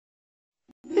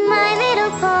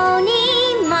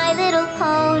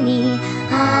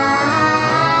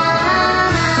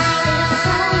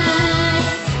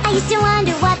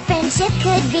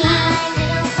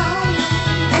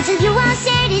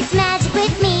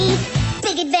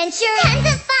adventure, tons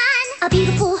of fun. A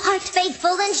beautiful heart,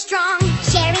 faithful and strong.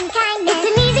 Sharing kindness, it's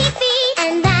an easy feat,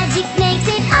 and magic makes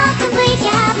it all complete.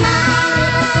 You have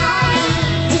mine.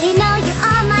 Did you know you're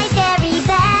all my very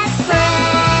best friends?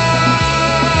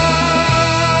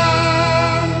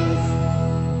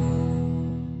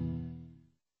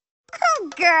 Oh,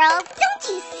 girls, don't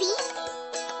you see?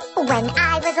 When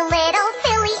I was a little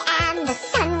silly and the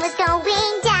sun was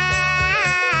going down.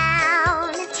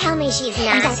 Tell me she's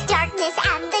not. The darkness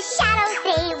and the shadows,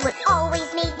 they would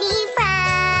always make me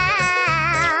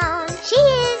frown. She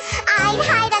is. I'd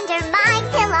hide under my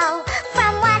pillow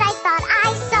from what I thought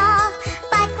I saw.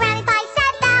 But Grandpa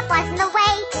said that wasn't the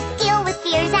way to deal with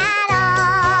fears at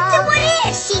all. So what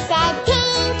is? She said,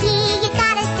 Pinky, you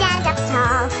gotta stand up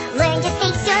tall. Learn to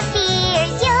face your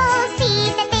fears. You'll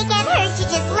see that they can't hurt you.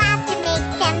 Just laugh to make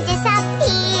them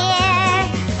disappear.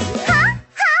 Ha,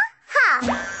 ha, ha.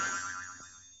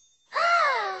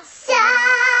 So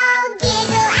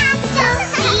giggle at the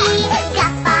sea,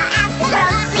 guffaw at the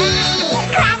grossly,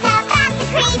 crack up at the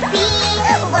creepy,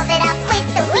 wolf it up with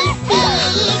the weepy,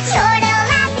 chortle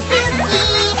at the spooky,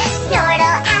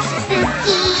 snortle at the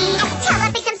spooky. Tell a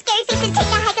big dumb scary face to take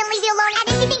a hike and leave you alone. And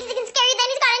if he thinks he can scare you, then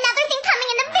he's got another thing coming,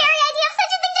 and the very idea of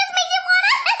such a thing just makes him wanna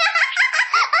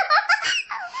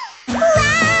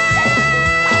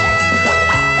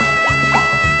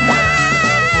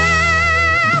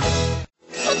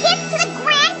Tickets to the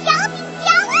Grand Galloping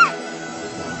Gala!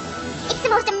 It's the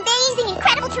most amazing,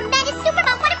 incredible, tremendous, super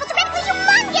fun, wonderful, terrifically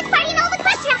humongous party in all of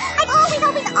Equestria! I've always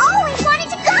wanted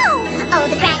to go! Oh,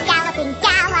 the Grand Galloping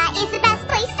Gala is the best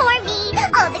place for me!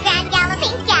 Oh, the Grand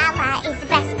Galloping Gala is the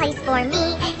best place for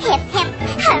me! Hip, hip,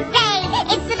 hooray!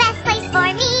 It's the best place for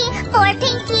me, for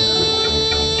Pinky!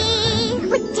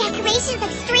 With decorations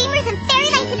like streamers and fairy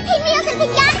lights and pinwheels and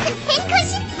pinatas and pin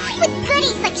cushions! With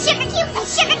goodies like sugar cubes and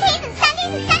sugar canes and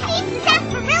sundaes and sunbeams and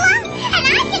sarsaparilla! And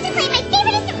I get to play my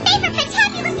favorite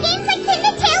fantabulous games like Pin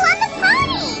the Tail on the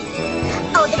ponies!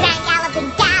 Oh, the Grand Galloping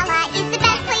Gala is the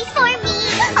best place for me!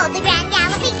 Oh, the Grand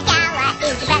Galloping Gala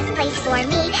is the best place for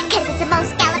me! Cause it's the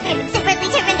most galloping,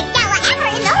 superbly terrific gala ever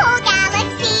in the whole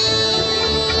galaxy!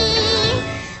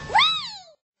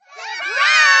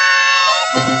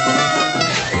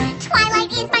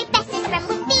 Twilight is my bestest friend,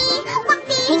 Whoopie,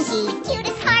 Whoopie. Pinky.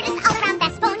 Cutest, hardest, all-around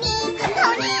best pony,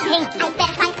 pony. Pinky. I bet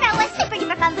if I throw a super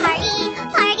duper fun party,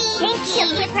 Pinky.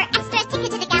 She'll give her extra ticket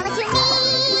to the gala to me.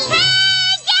 Pinky!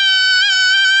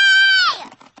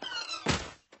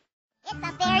 It's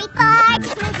not very far,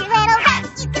 just move your little butt.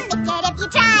 You can make it if you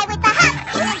try with a hop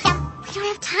and a jump. We don't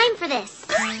have time for this.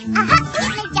 A hop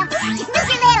and a jump, just move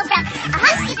your little butt. A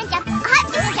hop and a jump, a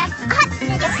hop and a jump, a hop and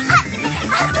a jump, a hop and a jump, a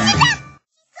hop and a jump.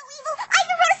 She's so evil, I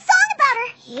even wrote a song about her.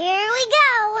 Here we go.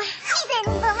 She's an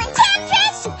evil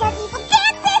enchantress, she does evil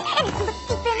dances, and if you look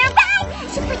deep in her eyes,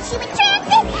 she'll put you in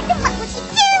trances. Then what will she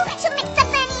do? She'll mix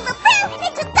up an evil brew,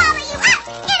 and she'll gobble you up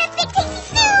in a big tasty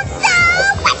stew. So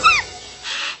watch out!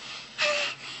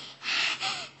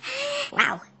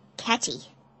 Wow, catchy.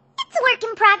 It's a work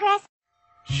in progress.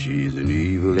 She's an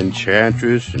evil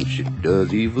enchantress and she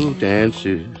does evil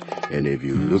dances. And if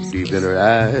you look deep in her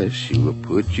eyes, she will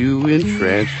put you in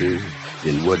trances.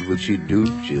 Then what will she do?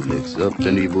 She'll mix up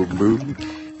an evil brew.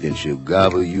 Then she'll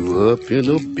gobble you up in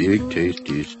a big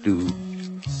tasty stew.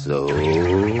 So,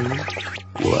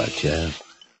 watch out.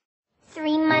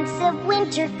 3 months of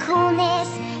winter coolness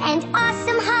and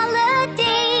awesome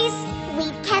holidays.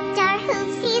 We've kept our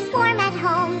hoopsies warm at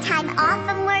home, time off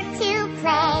from work to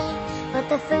play. But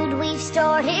the food we've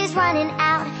stored is running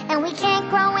out, and we can't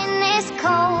grow in this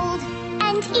cold.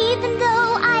 And even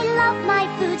though I love my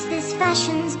foods, this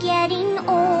fashion's getting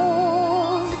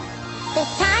old. The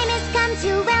time has come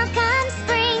to welcome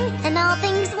spring, and all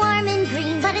things warm and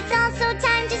green. But it's also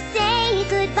time to say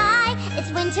goodbye.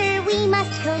 It's winter, we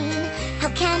must clean. How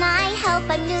can I help?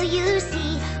 I'm new, you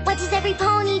see. What does every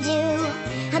pony do?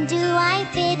 How do I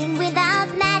fit in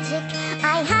without magic?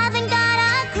 I haven't got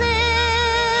a clue.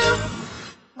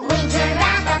 Winter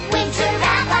wrap up,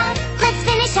 let's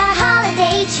finish our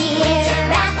holiday cheer.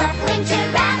 Winter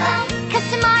wrap up, 'cause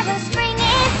tomorrow spring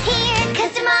is here.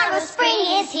 'Cause tomorrow spring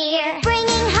is here.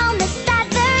 Bringing home the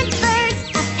feathered birds,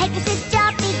 a Pegasus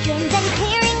job begins, and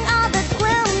clearing all the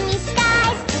gloomy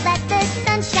skies to let the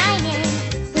sun shine in.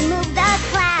 We move the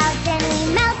clouds and we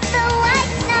melt the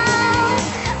white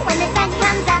snow. When the sun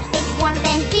comes up, it's warmth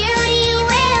and beauty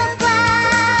will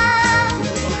glow.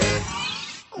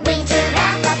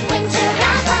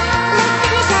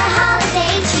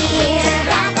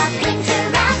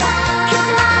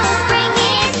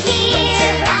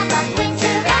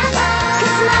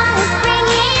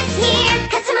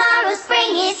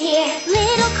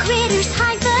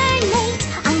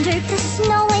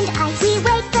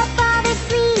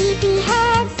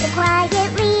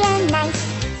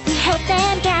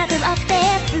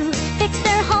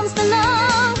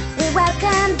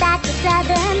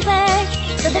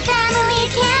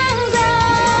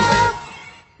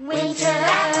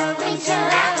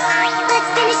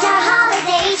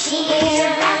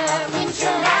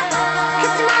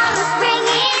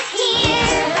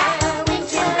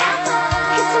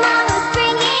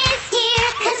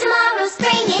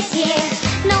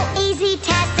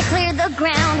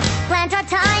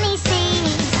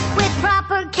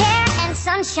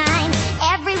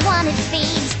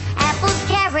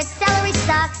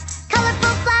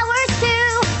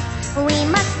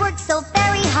 work so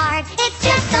very hard. It's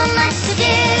just so much to do.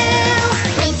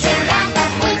 Winter wrap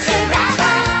up, winter wrap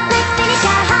up. Let's finish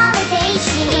our holiday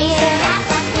cheer.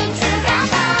 Winter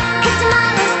wrap up, 'cause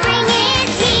tomorrow spring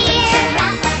is here.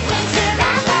 Winter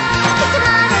wrap up, 'cause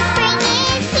tomorrow spring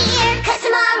is here. 'Cause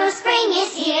tomorrow spring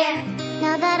is here.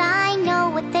 Now that I know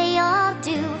what they all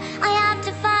do, I have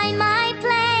to find my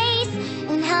place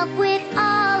and help with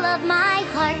all of my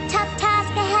heart. Tough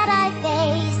task ahead I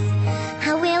face.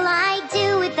 How will I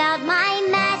do without my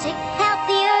magic? Help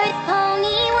the earth pull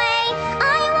me away.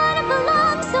 I want to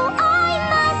belong, so I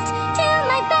must do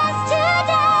my best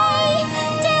today.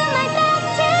 Do my best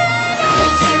today.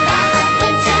 Winter wrap up,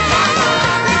 winter wrap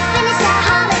up. Let's finish our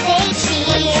holiday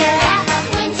cheer.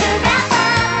 Winter wrap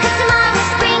up, 'cause tomorrow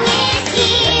spring is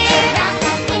here.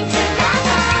 Winter wrap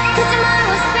up, 'cause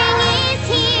tomorrow spring is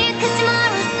here. 'Cause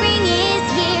tomorrow spring is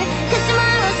here. 'Cause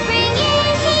tomorrow spring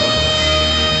is here.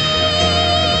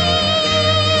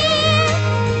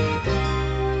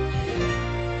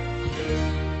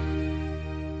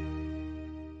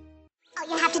 All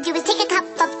you have to do is take a cup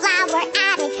of flour,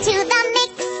 add it to the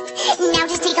mix. Now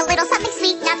just take a little something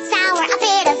sweet, not sour, a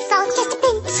bit of salt, just a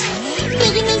pinch.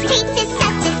 Baking these cakes is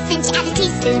such a cinch. Add a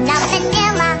teaspoon of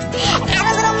vanilla. Add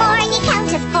a little more and you count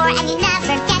to 4 and you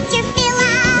never get your fill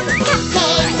up.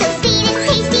 Cupcakes, so sweet and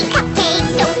tasty.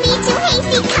 Cupcakes, don't be too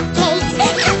hasty. Cupcakes,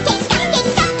 cupcakes,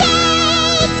 cupcakes,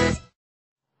 cupcakes.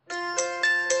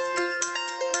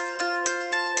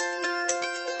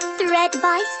 Thread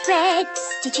by thread,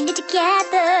 stitching it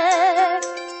together.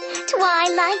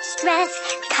 Twilight stress,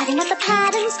 cutting out the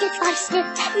pattern snip by snip,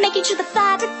 making sure the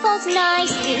fabric falls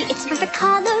nicely. It's perfect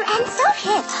color and so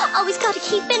hip. Always gotta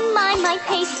keep in mind my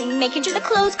pacing, making sure the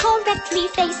clothes correctly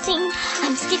facing.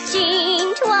 I'm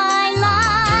stitching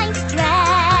twilight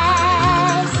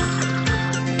stress.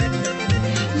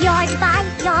 Yard by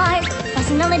yard,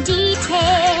 fussing on the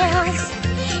details.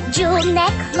 Jewel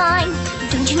neckline,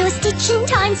 don't you know a stitch in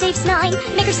time saves 9?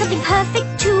 Make her something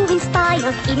perfect to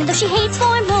inspire, even though she hates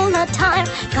formal attire.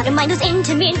 Gotta mind those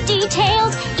intimate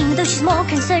details, even though she's more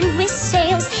concerned with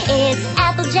sales. It's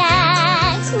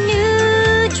Applejack's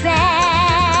new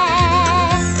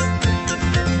dress.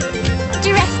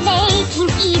 Dressmaking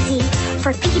easy,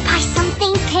 for Pinkie Pie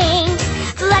something pink.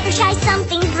 Fluttershy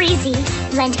something breezy,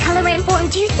 blend color and form.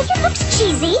 Do you think it looks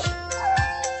cheesy?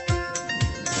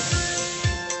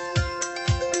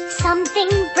 Something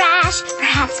brash,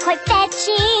 perhaps quite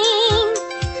fetching.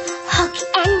 Hook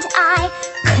and eye,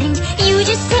 couldn't you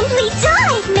just simply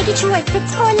dive? Making sure it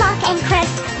fits for lock and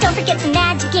crest. Don't forget the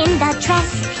magic in the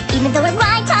dress, even though it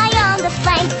rides high on the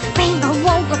flank. Rainbow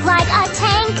won't look like a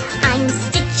tank. I'm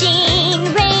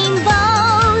stitching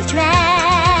rainbow dress.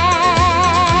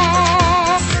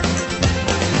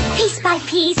 Piece by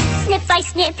piece, snip by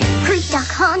snip, proof duck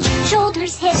haunch,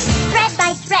 shoulders, hips, thread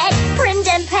by thread, primmed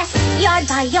and pressed, yard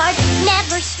by yard,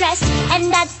 never stressed,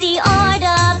 and that's the art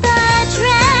of the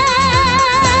dress.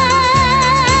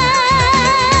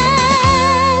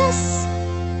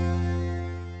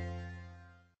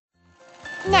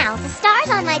 Now, the stars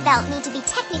on my belt need to be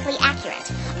technically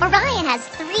accurate. Orion has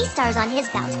 3 stars on his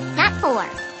belt, not 4.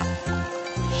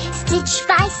 Stitch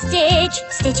by stitch,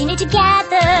 stitching it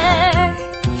together.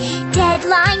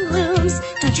 Deadline looms,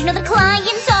 don't you know the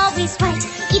client's always right?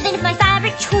 Even if my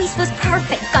fabric choice was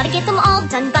perfect, gotta get them all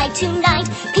done by tonight.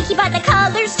 Picky by the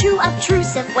colors, too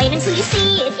obtrusive. Wait until you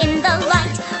see it in the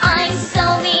light. I'm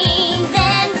sewing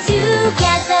them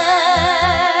together.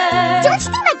 Don't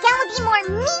you think my gown would be more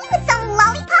mean with some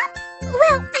lollipops?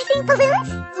 Well, I think balloons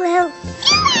will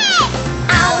do it!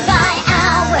 Hour by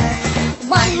hour,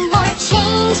 one more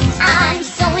change. I'm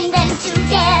sewing them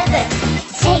together.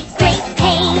 Take great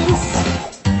pains.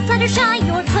 Fluttershy,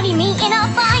 you're putting me in a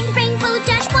bind. Rainbow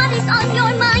Dash, what is on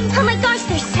your mind? Oh my gosh,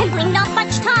 there's simply not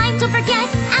much time. Don't forget,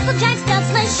 Applejack's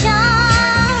belts must shine.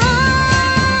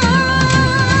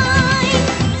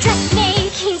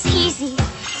 Dressmaking's easy.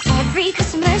 Every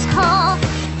customer's call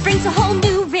brings a whole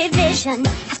new revision.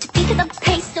 Have to pick up the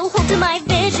pace, so hold to my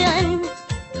vision.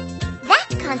 That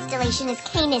constellation is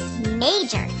Canis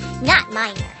Major, not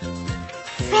minor.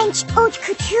 French haute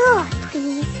couture,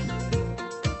 please.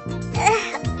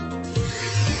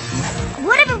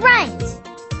 Whatever rhymes.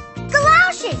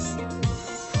 Galoshes.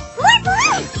 More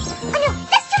balloons. Oh no,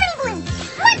 that's too many balloons.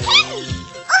 More candy.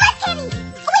 Oh, less candy.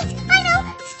 Oh wait, I know.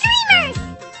 Streamers.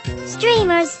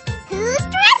 Streamers. Whose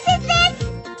dress is this?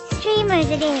 Streamers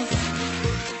it is.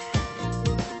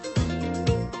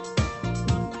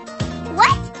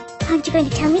 What? Aren't you going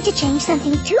to tell me to change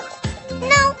something too?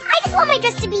 No, I just want my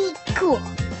dress to be cool.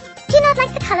 Do you not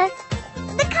like the color?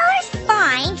 The color's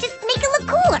fine, just make it look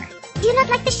cooler. Do you not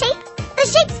like the shape? The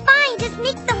shape's fine, just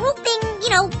make the whole thing,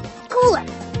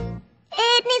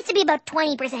 be about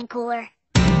 20% cooler.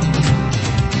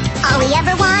 All we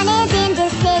ever want is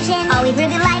indecision. All we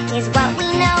really like is what we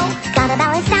know. Gotta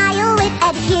balance style with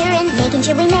adherence, making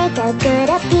sure we make a good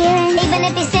appearance. Even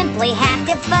if you simply have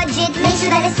to fudge it, Make sure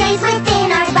that it stays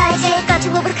within our budget. got to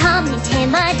overcome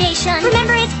intimidation.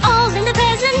 Remember, it's all in the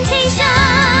presentation.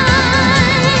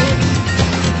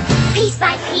 Piece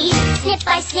by piece, snip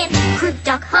by snip, croup,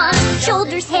 duck, hunt,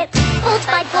 shoulders, hip, fold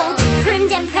by fold,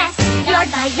 trimmed and pressed,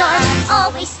 yard by yard,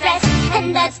 always stressed,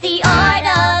 and that's the art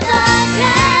of the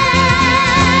dress.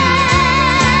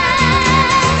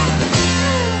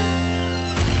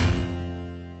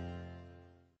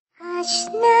 Hush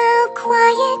now,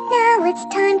 quiet now, it's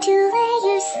time to lay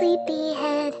your sleepy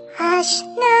head. Hush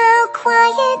now,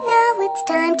 quiet now, it's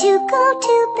time to go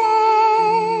to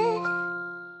bed.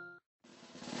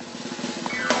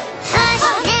 Hush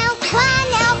now, quiet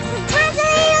now, time to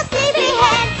lay your sleepy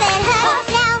head. Then hush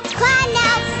now, quiet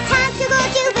now, time to go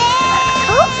to bed.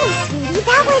 Okay, sweetie,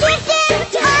 that was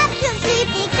off to sleep,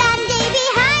 big fat day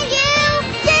behind you.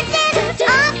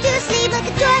 Off to sleep like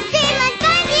a dolphin, like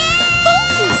find you.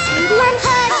 Okay, sweetie, I'm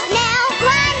hush now,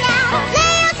 quiet now,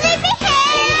 lay your sleepy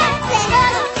head. Then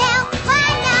hush now,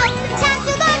 quiet now, time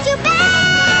to go to bed.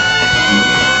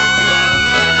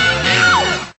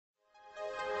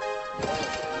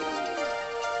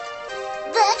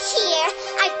 Look here,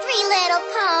 our 3 little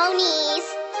ponies,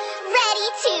 ready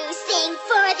to sing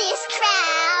for this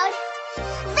crowd.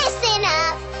 Listen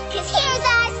up, 'cause here's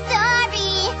our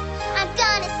story. I'm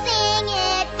gonna sing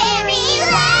it very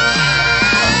loud.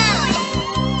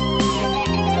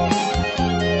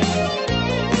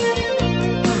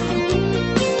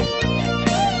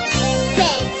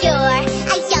 When you're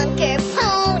a younger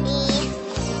pony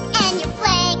and your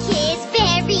flank is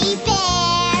very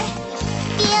bare,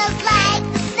 feels like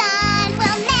the sun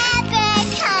will never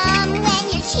come when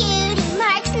your cutie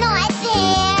mark's not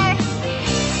there.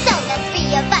 So the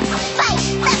 3 of us will fight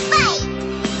the fight.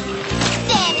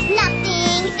 There is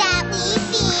nothing that we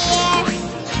fear.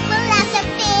 We'll have to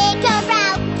figure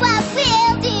out what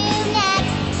we'll do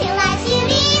next till our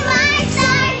cutie marks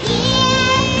are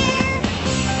here.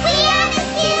 We are the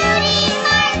Cutie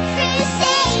Mark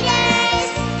Crusaders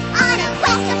on a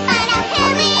quest to find out who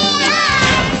we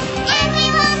are. And we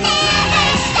will never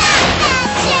stop the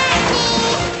journey,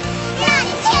 not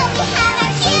until we have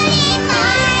our cutie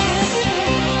marks.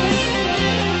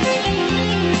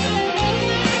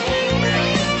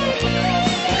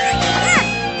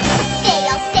 They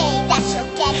all say that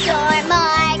you'll get your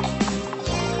mark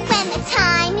when the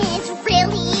time is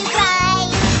really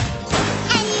right,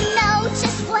 and you know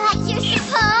just what you're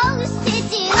supposed to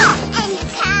do, and your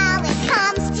talent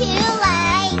comes to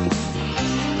light.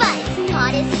 But it's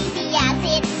not as easy as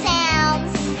it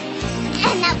sounds,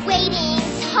 and that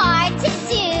waiting's hard to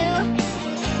do.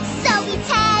 So we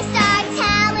test our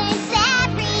talents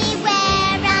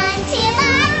everywhere until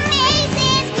our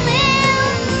faces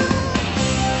bloom.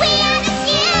 We are the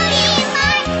Cutie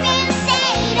Mark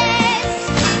Crusaders,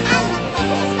 and the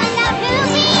quest is find out who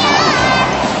we are.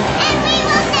 And we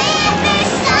will never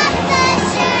stop the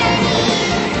journey,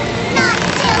 not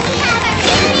until we have our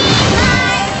cutie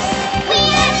marks. We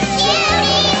are the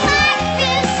Cutie Mark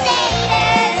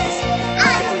Crusaders,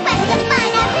 on the quest to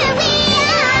find out who we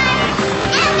are.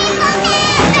 And we will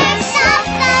never stop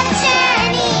the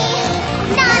journey,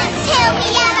 not until we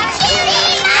have our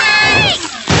cutie marks.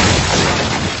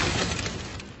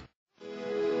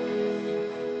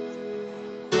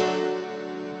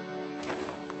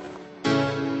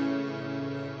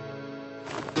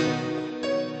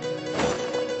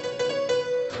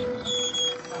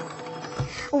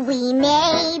 We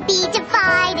may be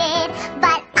divided,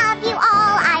 but of you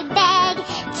all I beg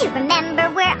to remember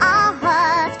we're all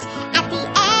hooked at the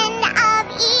end of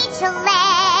each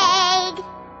leg.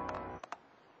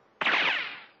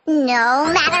 No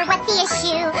matter what the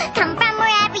issue, come from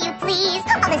wherever you please.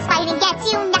 All this fighting gets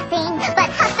you nothing but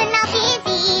huff and mouth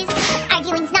disease.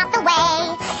 Arguing's not the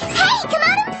way. Hey, come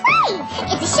out and play!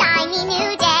 It's a shiny new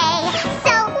day.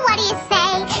 So what do you say?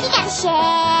 You gotta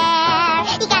share.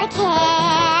 You gotta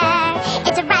care.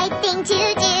 It's the right thing to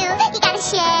do. You gotta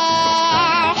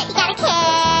share. You gotta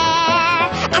care.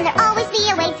 And there'll always be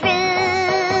a way through.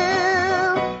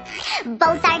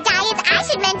 Both our diets, I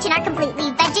should mention, are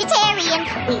completely vegetarian.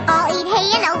 We all eat hay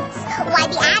and oats. Why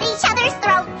be at each other's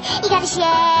throat? You gotta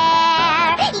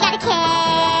share. You gotta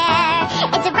care.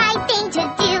 It's the right thing to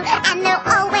do. And there'll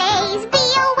always be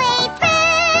a way through.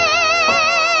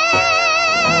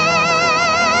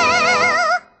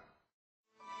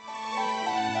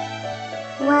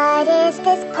 What is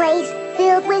this place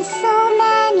filled with so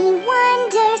many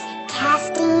wonders,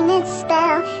 casting its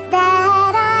spell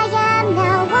that I am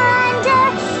now one?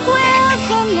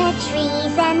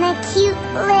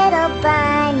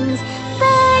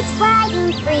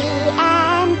 roam free,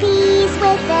 and bees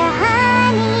with their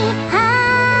honey, honey.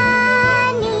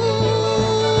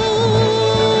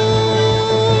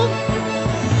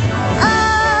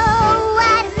 Oh,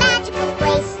 what a magical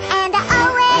place, and I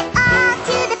owe it all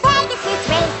to the Pegasus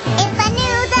race. If I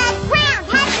knew the ground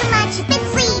had so much up its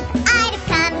sleeve, I'd have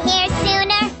come here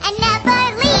sooner and never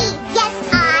leave. Yes,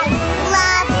 I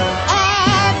love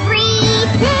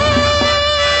everything.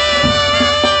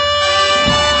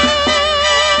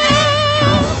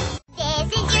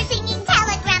 This is your singing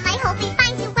telegram. I hope it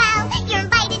finds you well. You're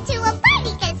invited to a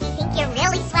party because you think you're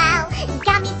really swell.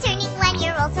 Got me turning 1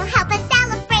 year old, so help us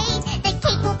celebrate. The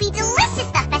cake will be delicious,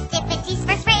 the festivities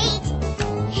first rate.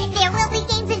 There will be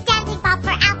games and dancing, pop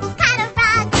for apples, cut a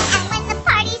rug. And when the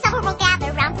party's over, we'll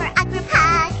gather round for a group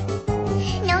hug.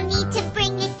 No need to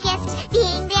bring a gift,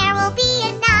 being there will be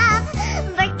enough.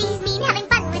 Birthdays mean having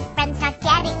fun with friends, not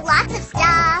getting lots of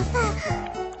stuff.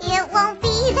 It won't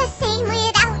be the same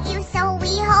without you, so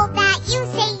we hope that you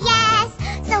say yes.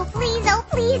 So please, oh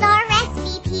please,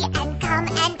 RSVP and come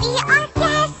and be our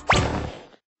guest.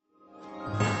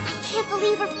 I can't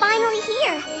believe we're finally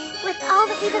here. With all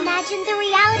that we've imagined, the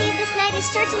reality of this night is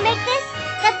sure to make this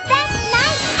the best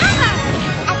night ever.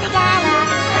 At the gala,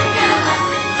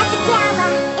 at the gala,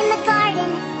 in the garden,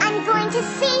 I'm going to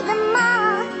see them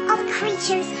all. All the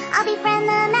creatures, I'll befriend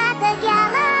them at the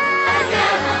gala.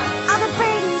 All the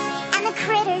birdies and the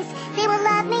critters, they will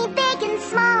love me big and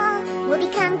small. We'll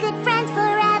become good friends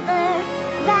forever,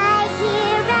 right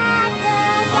here at the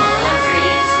gala.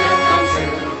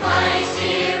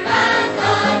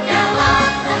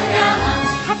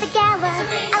 At the gala,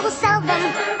 I will sell them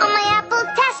all my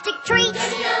apple-tastic treats.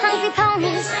 Hungry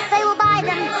ponies, they will buy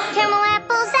them. Caramel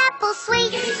apples, apple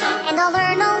sweets. And I'll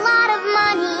earn a lot of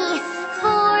money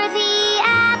for the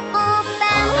apple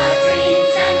family.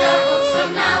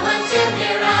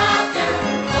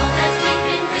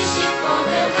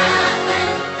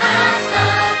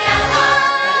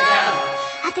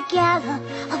 At the gala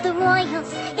of the royals,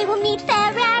 they will meet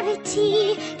fair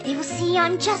rarity. They will see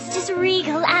I'm just as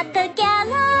regal at the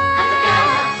gala.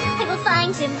 I will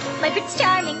find him, my Prince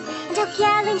Charming, and how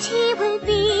gallant he will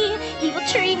be. He will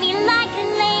treat me like a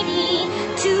lady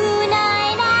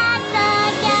tonight at the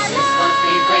gala.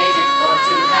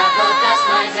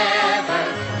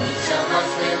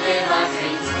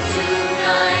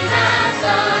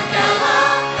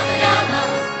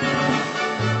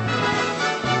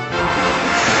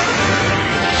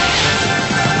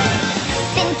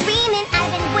 Been dreaming, I've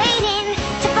been waiting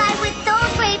to fly with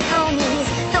those great ponies.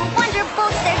 The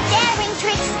wonderbolts, their daring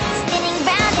tricks, spinning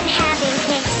round and having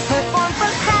kicks. Perform for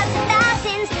crowds of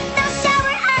thousands, they'll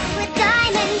shower us with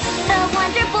diamonds.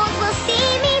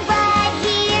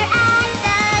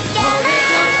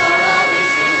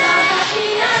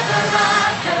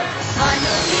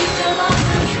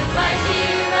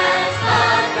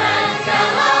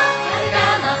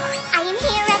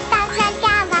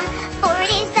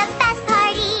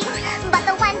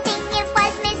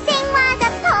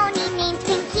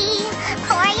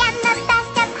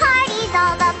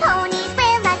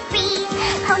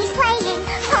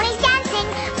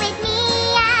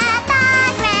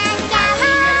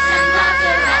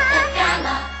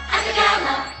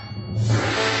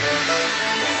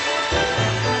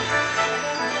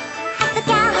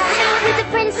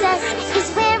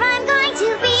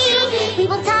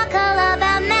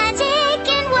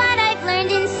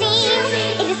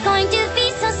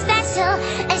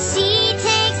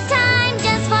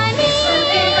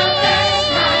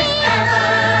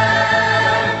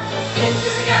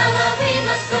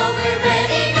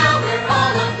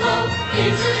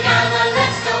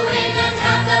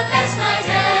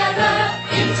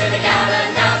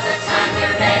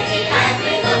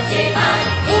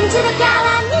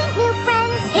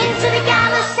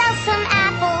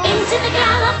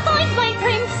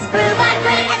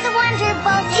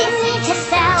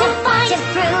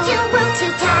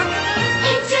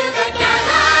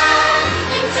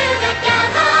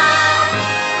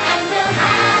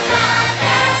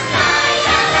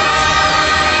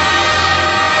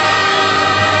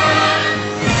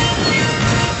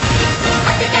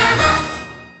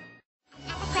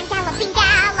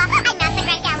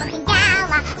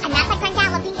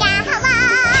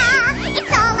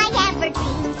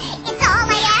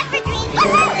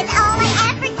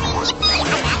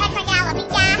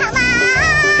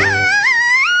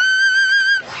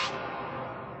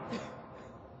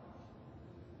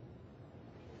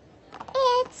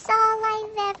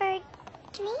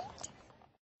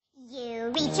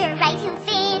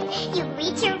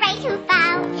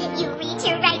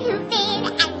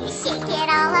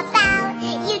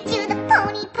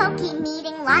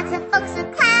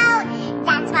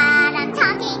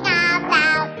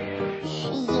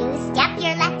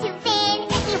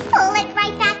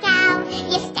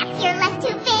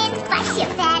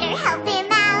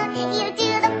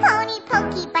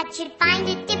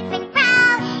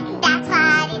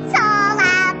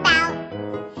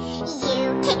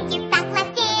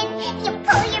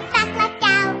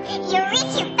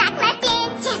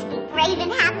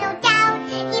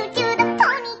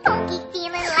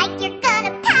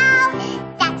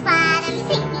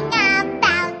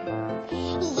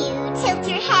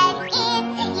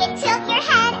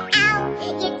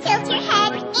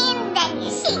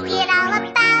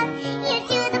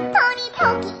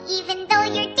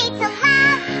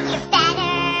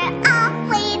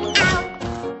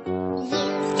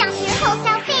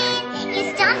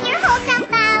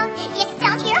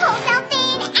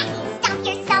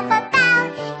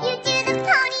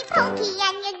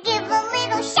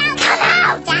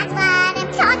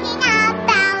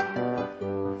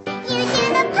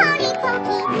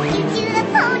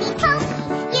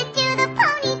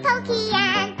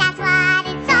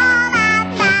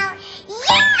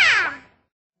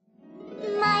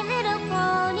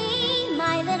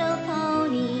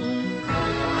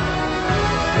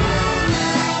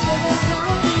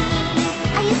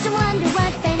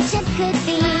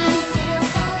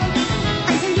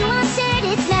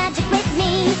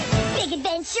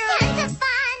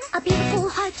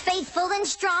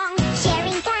 strong.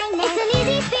 Sharing kindness, it's an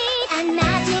easy feat, and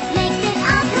magic makes it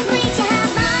all complete. To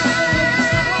have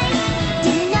mine. Do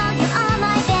you know you're all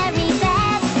my very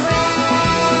best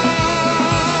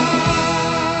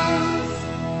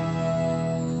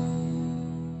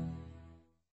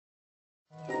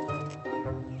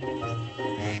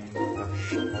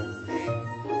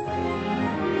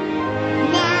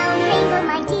Now, Rainbow,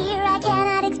 my dear, I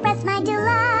cannot express my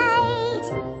delight.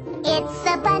 It's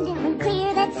abundantly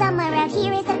clear that somewhere out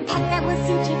here is a pet that will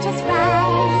suit you just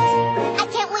right. I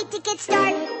can't wait to get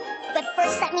started, but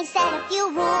first let me set a few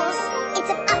rules. It's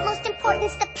of utmost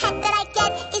importance the pet that I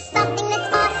get is something that's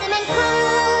awesome and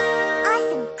cool.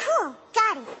 Awesome, cool,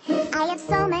 got it. I have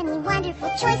so many wonderful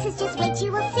choices, just wait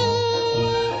you will see.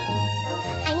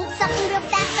 I need something real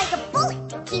fast like a bullet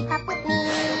to keep up with me.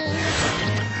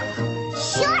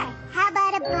 Sure, how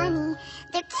about a bunny?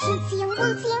 They're cutesy and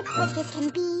wootsy and quick as can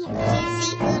be.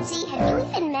 Cutesy, wootsy, have you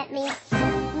even met me?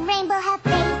 Rainbow, have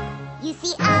faith. You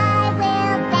see, I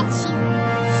will bet you.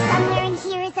 Somewhere in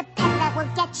here is a pet that will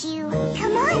get you.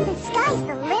 Come on, the sky's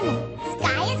the limit.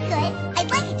 Sky is good. I'd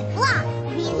like it to fly.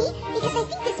 Really? Because I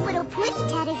think this little putty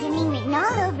tat has your name written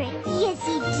all over it. Yes,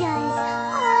 he does.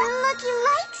 Oh, look, he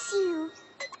likes you.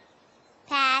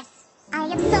 Pass. I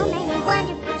have so many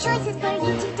wonderful choices for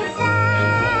you to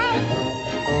decide.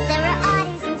 There are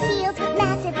otters and seals with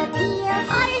massive appeal.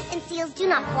 Otters and seals do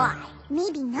not fly.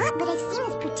 Maybe not, but I've seen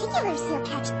this particular seal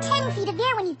catch 10 feet of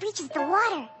air when he breaches the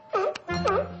water.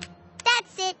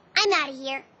 That's it. I'm out of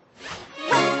here.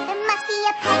 Wait, there must be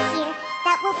a pet here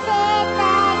that will fit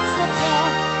the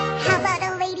ticket. How about a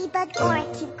ladybug or a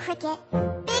cute cricket?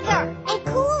 Bigger and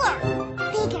cooler.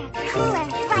 Bigger, cooler,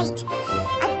 right.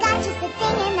 I've got just the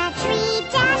thing in that tree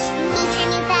dash. Meet your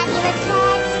new fabulous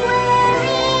pet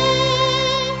squirrely.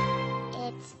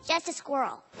 It's just a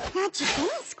squirrel. Not just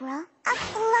any squirrel, a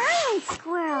flying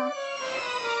squirrel.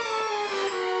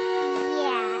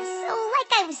 Yeah, so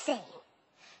like I was saying,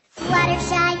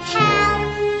 Fluttershy cow,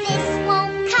 this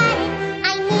won't cut it. I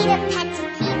need a pet to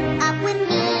keep up with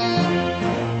me.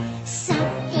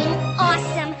 Something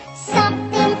awesome,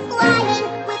 something flying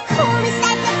with coolness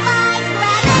that defies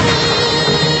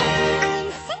gravity. I'm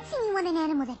sensing you want an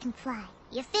animal that can fly.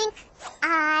 You think?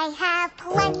 I have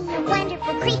plenty of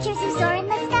wonderful creatures who soar in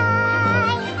the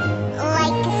sky.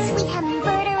 Like a sweet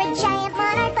hummingbird or a giant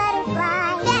monarch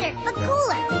butterfly. Better, but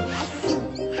cooler. I see.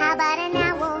 How about an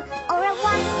owl or a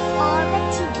wasp or a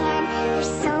toucan?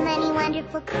 There's so many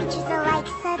wonderful creatures alike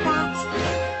for that.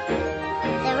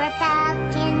 There are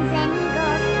falcons and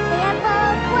eagles. They are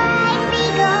both quite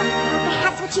regal. Or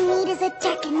perhaps what you need is a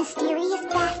dark and mysterious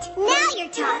bat. Now you're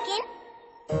talking.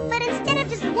 But instead of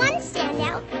just one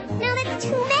standout, now that's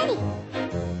too many.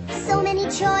 So many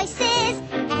choices,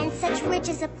 and such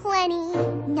riches aplenty.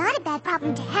 Not a bad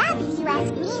problem to have, if you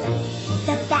ask me.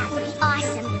 The bat would be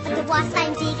awesome, but the wasp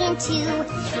I'm digging to.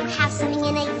 Have something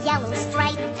in a yellow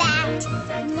striped bat.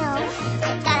 No,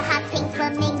 I've got a hot pink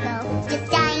flamingo, just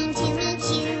dying to meet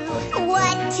you.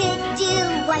 What to do,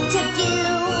 what to do?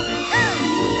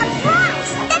 A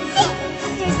prize, that's it!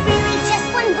 There's really just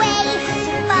one way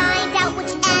to find out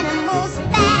which animal's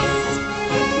best.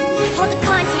 For the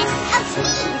contest of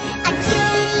speed,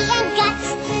 agility, and guts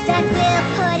that will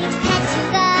put each pet to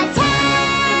the test.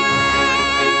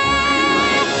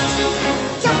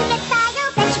 Don't forget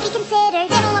style, that should be considered.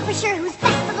 They don't know for sure who's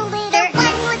best for the litter.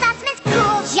 One who is awesome and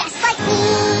cool, just like me.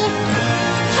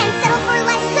 Can't settle for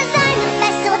less, 'cause I'm the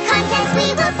best. So a contest we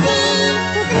will see.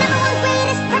 Who's the number one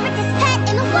greatest, perfectest pet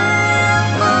in the world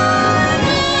for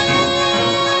me?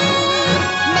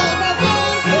 May the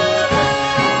games be won,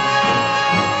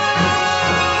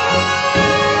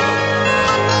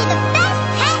 and may the best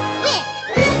pet win.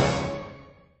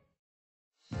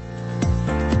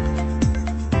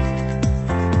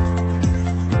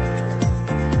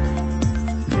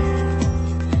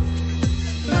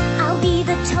 I'll be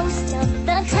the toast of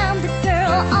the town, the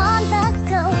girl on the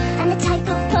go, and the type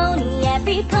of pony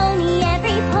every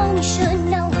pony should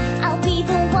know. I'll be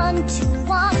the one to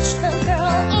watch the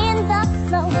girl in the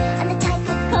flow, and the type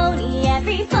of pony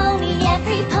every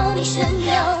pony should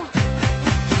know.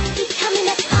 Becoming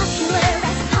as popular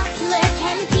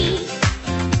can be.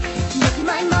 Making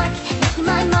my mark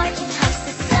in high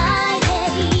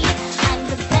society. I'm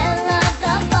the Bella,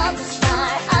 the bubble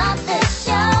star of the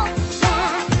show.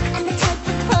 Yeah, and the type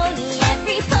of pony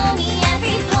every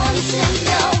pony should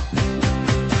know.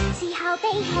 See how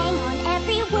they hang on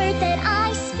every word that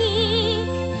I speak.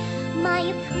 My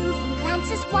approving glance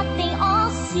is what they all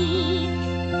seek.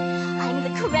 I'm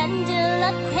the creme de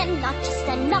la creme, not just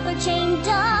another Jane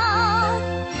Doe.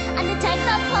 I'm the type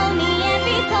of pony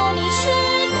every pony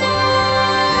should know.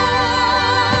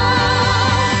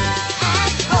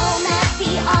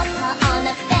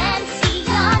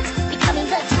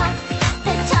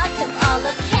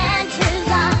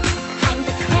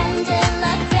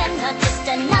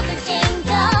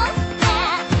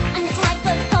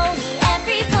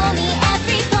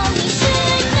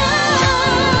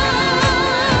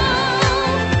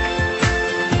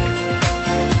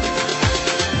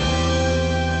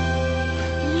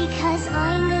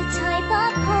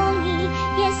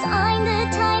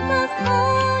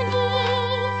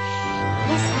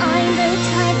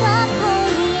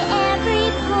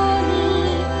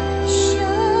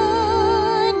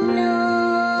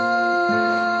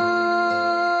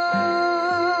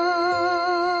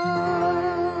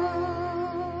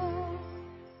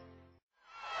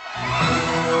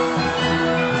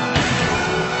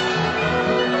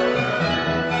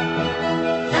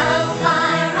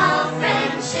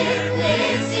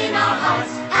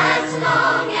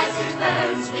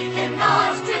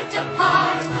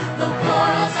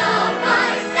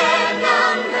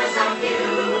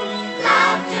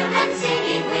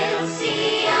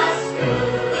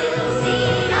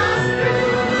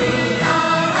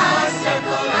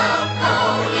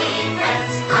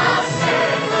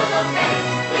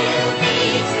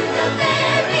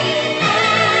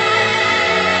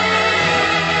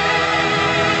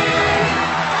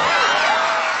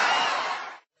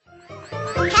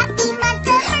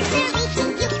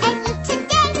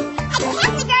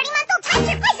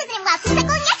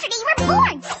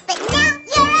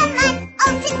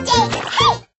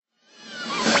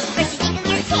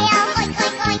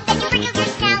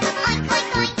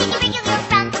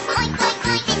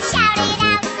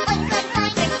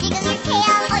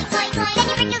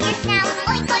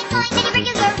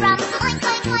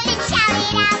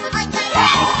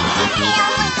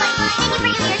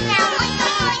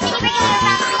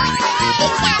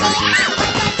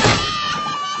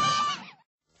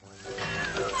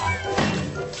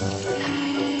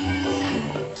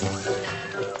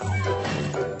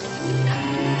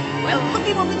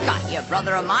 see what we've got here,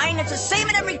 brother of mine. It's the same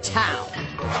in every town.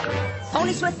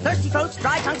 Ponies with thirsty throats,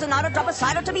 dry tongues, and not a drop of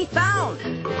cider to be found.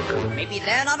 Maybe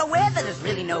they're not aware that there's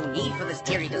really no need for this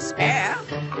teary despair.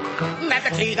 And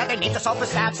the key that they need to solve the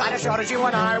sad cider shortage you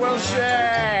and I will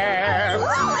share.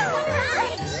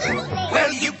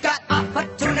 Well, you've got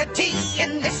opportunity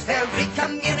in this very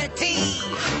community.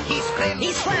 He's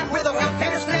Flam with the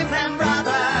world-famous Flim Flam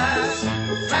Brothers.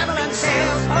 Travel and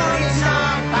sales ponies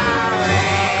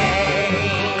non-pareil.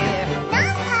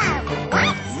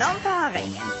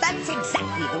 That's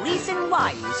exactly the reason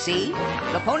why, you see.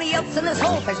 The pony elves in this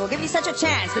whole place will give you such a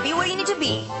chance to be where you need to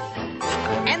be.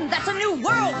 And that's a new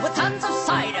world with tons of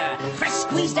cider, fresh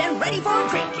squeezed and ready for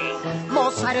drinking.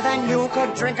 More cider than you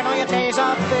could drink in all your days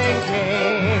of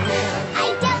thinking.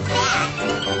 I doubt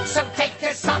that. So take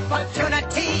this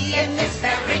opportunity in this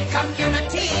very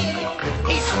community.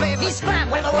 He's Flam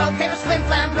with the world-famous Flim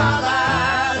Flam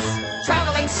Brothers.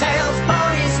 Traveling sales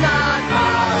ponies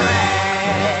non-pareil.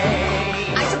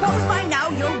 I suppose by now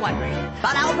you're wondering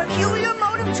about our peculiar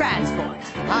mode of transport.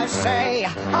 I say,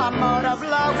 a mode of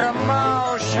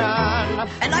locomotion.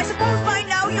 And I suppose by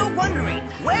now you're wondering,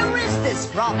 where is this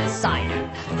promised cider?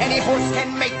 Any horse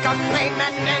can make a claim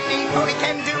and any pony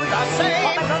can do the Well,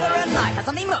 same. my brother and I have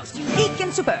something most unique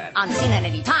and superb, unseen at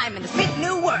any time in this big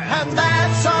new world. And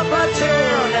that's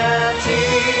opportunity.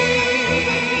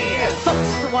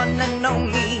 Folks, the one and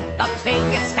only, the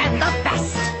biggest and the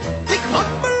best. The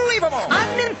unbelievable.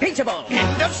 Unimpeachable.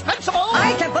 Indispensable.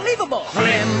 I can't believable.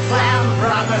 Flim Flam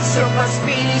Brothers Super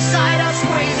Speedy Cider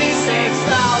Squeezy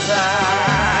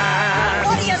 6000.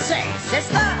 What do you say,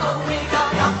 sister? Oh, we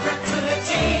got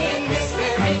opportunity in this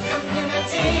very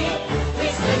community.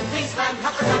 Please, please, Flam,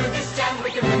 help us out of this jam. We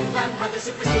can Flim Flam Brothers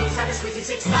Super Speedy Cider Squeezy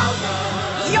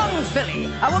 6000. Young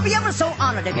Billy, I would be ever so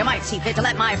honored if you might see fit to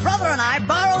let my brother and I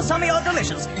borrow some of your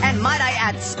delicious, and might I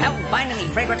add spellbindingly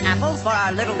fragrant apples for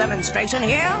our little demonstration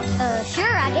here? Sure,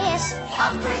 I guess.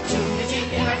 Opportunity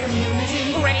in our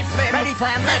community. Ready,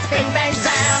 Flam, let's bing, bang,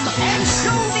 zam, and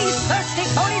show these thirsty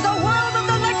ponies a world of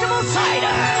delectable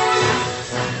cider.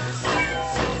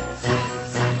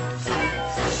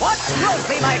 Watch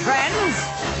closely, my friends.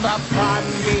 The fun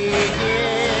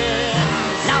begins.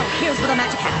 Now here's where the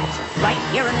magic happens. Right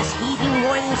here in this heaving,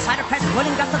 roiling, cider press,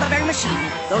 boiling guts of the very machine.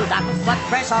 Those apples flood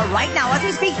fresh are right now, as we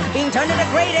speak, being turned into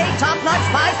grade A, top-notch,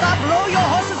 five-star, blow your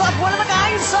horses off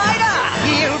one-of-a-kind cider.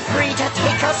 Feel free to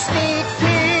take a sneak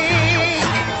peek.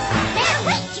 Now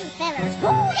wait, you fellas,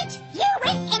 hold it. You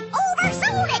went and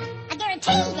oversold it. I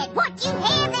guarantee that what you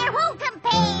have there won't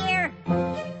compare.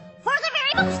 For the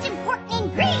very most important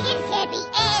ingredient can't be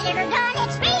added or done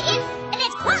expedient, and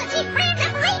it's quality brand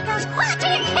of Laker's quality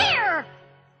and care.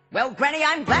 Well, Granny,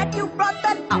 I'm glad you brought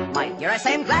that up. My dear, I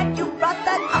say I'm glad you brought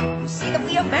that up. You see that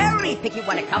we are very picky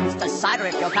when it comes to cider,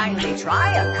 if you'll kindly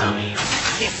try a cup.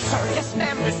 Yes, sir, yes,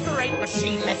 ma'am, this great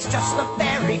machine that's just the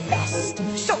very best.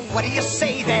 So what do you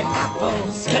say then,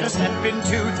 apples? Can us step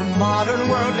into the modern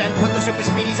world and put the Super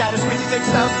Speedies out of Squeezy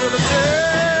 6000 to the test?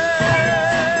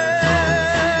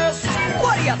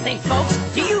 What do you think, folks?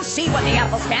 Do you see what the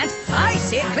apples can't? I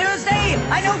see it clear as day.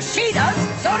 I know she does.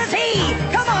 So does he.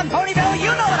 Come on, Ponyville,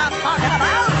 you know what I'm talking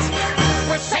about.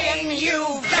 We're saying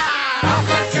you've got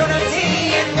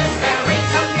opportunity in this very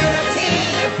community.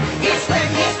 He's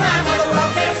Flam with the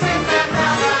world famous Flim Flam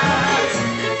Brothers.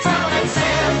 Travel and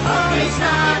sales ponies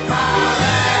non-pareil.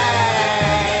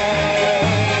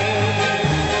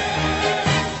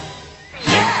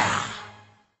 Yeah!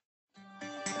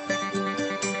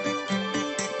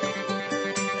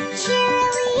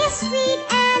 Shirley is sweet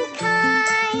and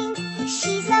kind.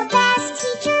 She's the best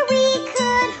teacher we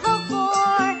could hope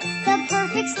for. The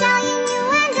perfect stallion you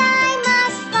and I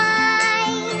must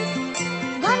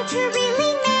find. One to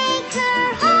really make her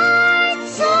heart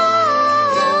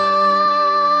soar.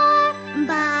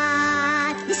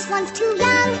 But this one's too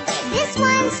young, this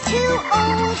one's too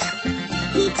old.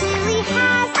 He clearly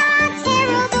has a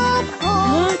terrible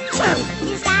cold.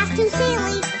 He's fast too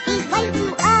silly, he's way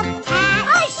too uptight.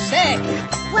 I say.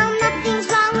 Well, nothing's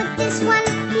wrong with this one.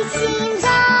 He seems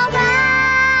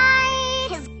alright.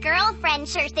 His girlfriend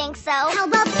sure thinks so. How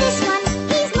about this one?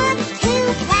 He's much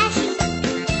too flashy.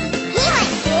 He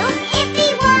might do if he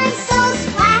weren't so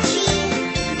splashy.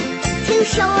 Too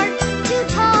short, too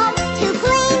tall, too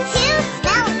plain, too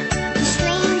smelly. He's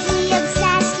strangely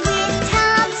obsessed with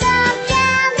tubs of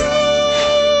jelly.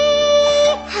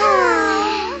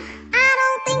 I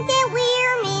don't think that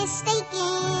we're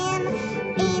mistaken.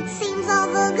 It seems all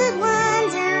the good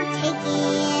ones are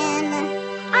taken.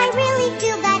 I really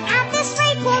feel that at this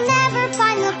rate we'll never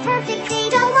find the perfect day.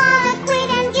 Don't wanna quit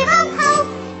and give up hope.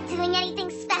 Doing anything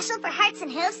special for Hearts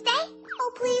and Hooves Day? Oh,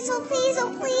 oh please, oh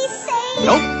please say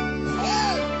Nope.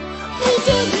 We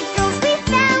did it, girls, we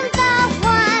found the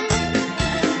one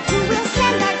who will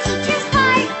send our teacher's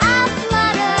heart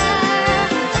aflutter.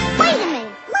 Wait a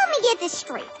minute, let me get this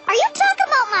straight. Are you talking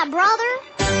about my brother?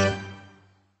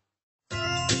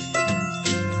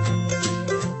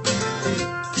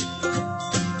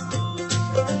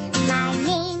 My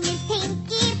name is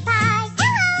Pinkie Pie.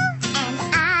 Hello. And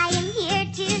I am here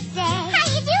to say, how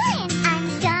you doing? I'm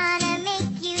gonna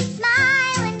make you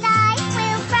smile and I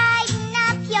will brighten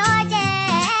up your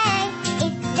day.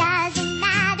 It doesn't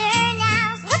matter now.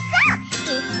 What's up?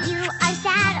 If you are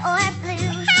sad or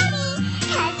blue. Howdy.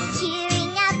 'Cause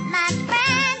cheering up my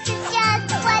friends is just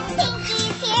what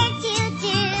Pinkie's here to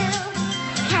do.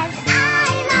 'Cause I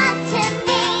love to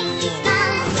make you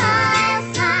smile, smile,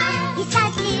 smile. Yes, I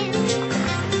do.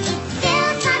 It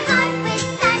fills my heart with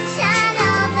sunshine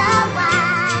all the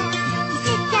while. Yes,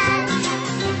 it does.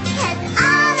 'Cause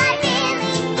all I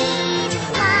really need is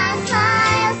smile,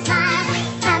 smile, smile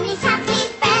from these happy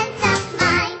friends of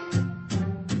mine.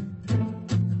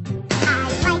 I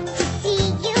like to see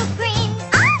you grin.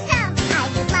 Awesome! I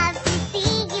love to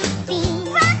see you beam.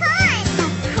 Rock on! The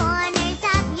corners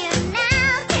of your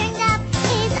mouth turned up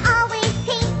is always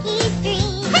Pinkie's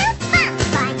dream. Have fun!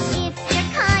 But if you're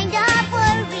kind of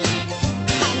worried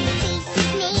and your face is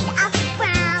made of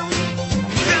frown,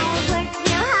 I'll work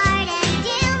real hard and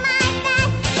do my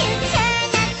best to turn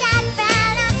that sad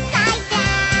frown upside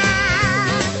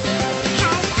down.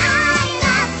 'Cause I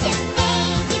love to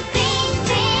make you grin,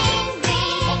 grin,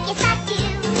 grin. Yes, I do.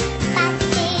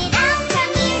 Bust it out from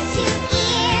ear to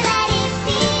ear, let it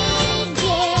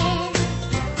begin.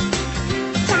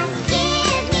 Just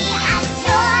give me a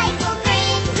joyful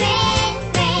grin, grin,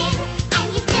 grin, and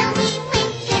you fill me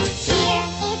with good cheer.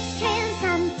 It's true,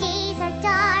 some days are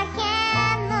dark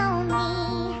and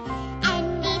lonely, and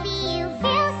maybe you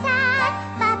feel sad,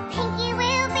 but Pinkie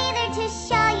will be there to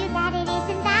show you that it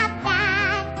isn't that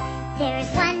bad. There's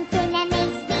one thing that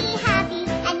makes me happy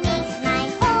and makes my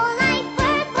whole life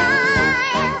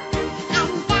worthwhile,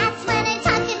 and that's when I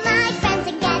talk to my friends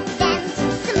and get them to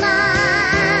smile.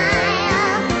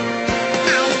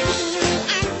 I really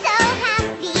am so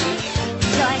happy.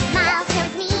 Your smile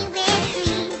fills me with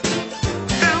glee.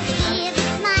 I hear the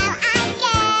smile, I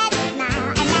get a smile,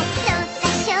 and that's so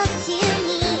special to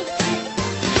me.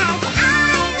 'Cause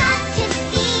I love to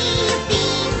see you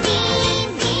beam, beam,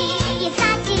 beam. Yes,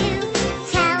 I do.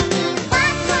 Tell me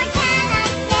what more can I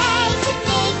say to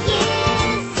make you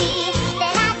see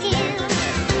that I do.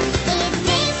 It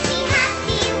makes me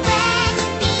happy when you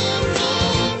beam,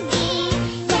 beam, beam.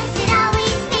 Yes, it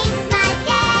always makes my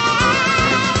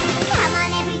day. Come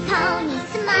on, every pony,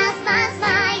 smile, smile,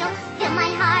 smile. Fill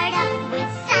my heart up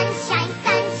with sunshine,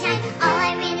 sunshine. All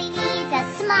I really need is a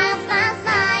smile, smile,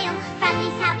 smile from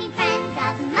these happy friends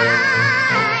of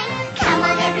mine. Come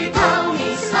on, every pony,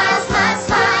 smile, smile,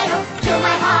 smile. Fill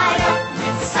my heart up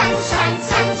with sunshine,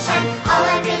 sunshine. All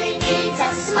I really need is a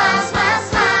smile, smile,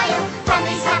 smile from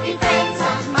these happy friends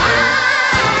of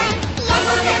mine. Come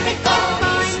on, every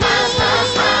pony, smile, smile,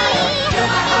 smile. Fill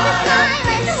my heart up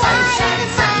with sunshine,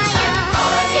 sunshine.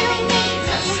 All I really need is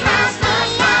a smile, smile,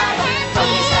 smile from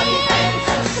these happy friends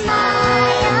of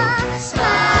smile,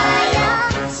 smile,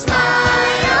 smile,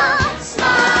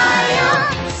 smile,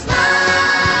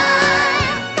 smile.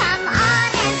 Come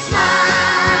on and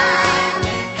smile.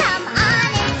 Come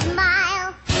on and smile.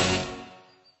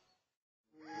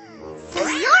 So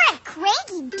you're a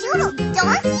cranky doodle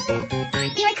donkey?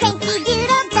 You're a cranky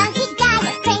doodle donkey guy,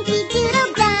 a cranky doodle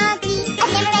donkey.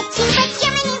 I've never met you, but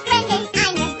you're my new friend, and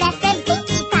I'm your best friend,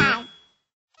 Pinkie Pie.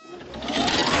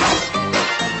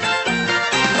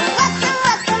 Welcome,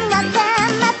 welcome,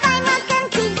 welcome, a fine welcome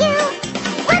to you.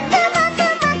 Welcome,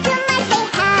 welcome, welcome, I say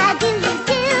how do you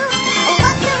do?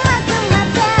 Welcome, welcome,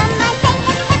 welcome, I say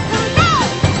hip hip hooray.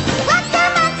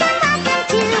 Welcome, welcome, welcome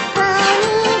to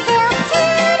Ponyville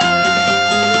today.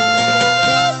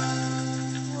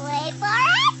 Wait for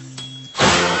it.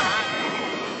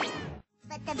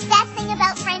 But the best thing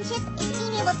about friendship is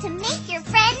being able to make your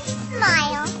friends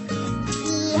smile.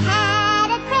 He had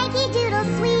a cranky doodle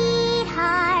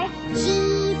sweetheart.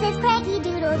 She's his cranky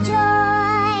doodle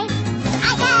joy.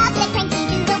 I have the cranky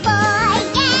doodle boy.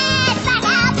 Yes, I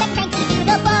have the cranky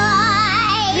doodle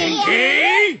boy.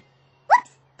 Pinkie?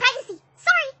 Whoops, privacy.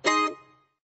 Sorry.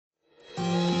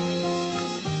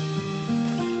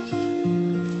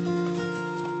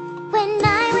 When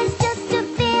I was just a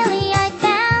filly, I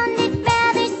found it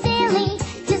rather silly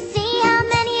to see how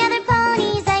many other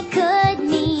ponies I could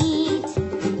meet.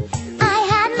 I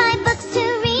had my books to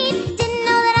read, didn't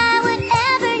know that I would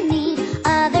ever need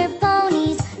other ponies.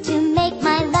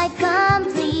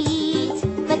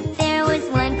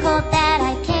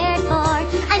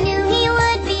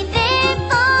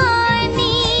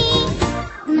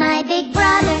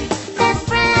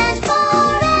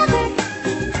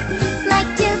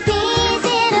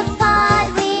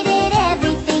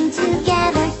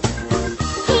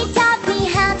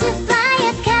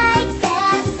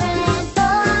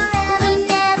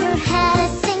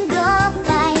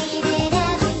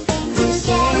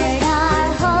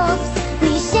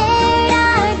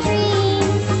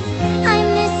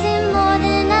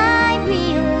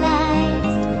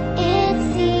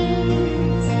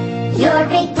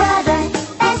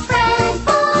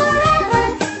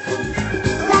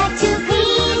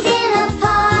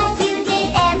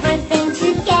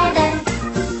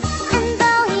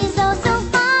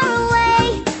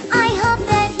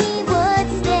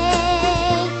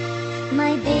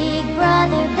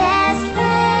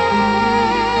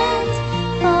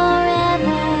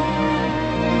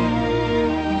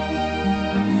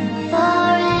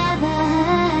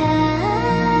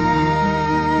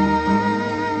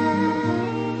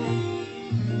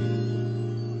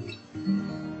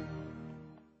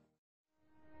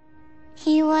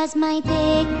 He was my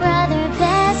big brother,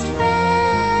 best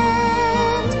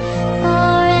friend,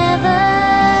 forever.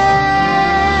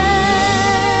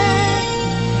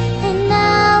 And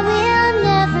now we'll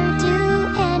never do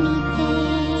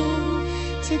anything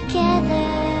together.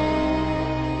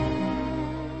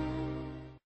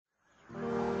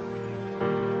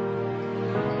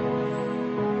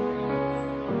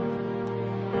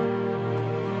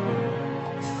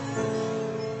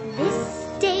 This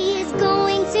day is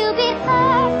going to be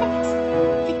perfect,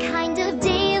 the kind of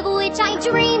day of which I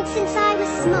dreamed since I was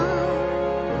small.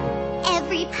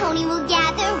 Every pony will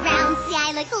gather round, see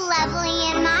I look lovely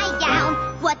in my gown.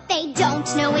 What they don't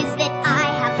know is that I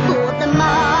have fooled them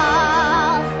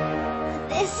all.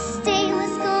 This day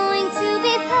was going to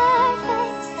be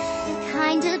perfect, the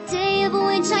kind of day of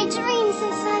which I dreamed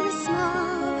since I was small.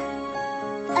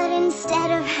 But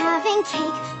instead of having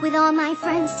cake with all my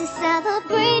friends to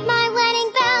celebrate my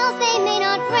wedding bells, they may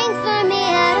not ring for me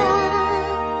at all.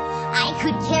 I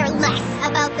could care less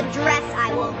about the dress,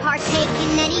 I won't partake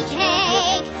in any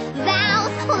cake.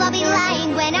 Vows, well, I'll be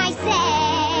lying when I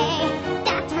say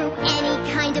that through any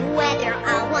kind of weather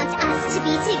I want us to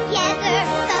be together.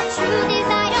 The truth is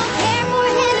I don't care for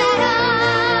him at all.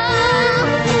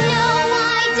 No,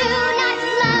 I do not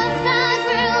love the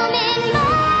groom. In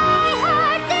my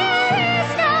heart there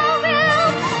is no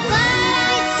room, but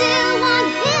I still want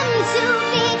him to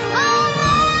be all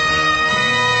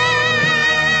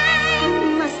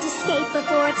mine. Must escape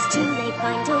before it's too late,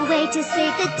 find a way to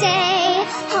save the day.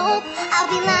 Hope I'll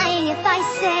be lying if I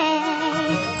say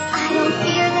I don't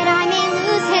fear that I may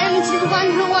lose him to one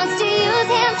who wants to use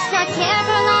him, not care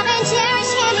for love and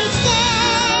cherish him each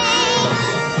day.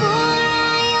 For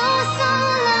I also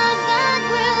love the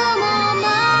groom, all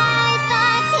my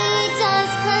thoughts he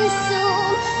does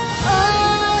consume.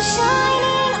 Oh,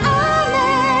 shining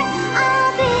armor,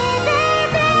 I'll be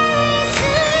there very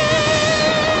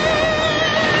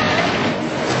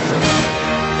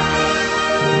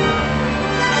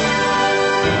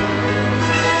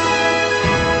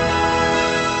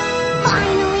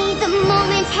Finally, the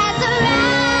moment has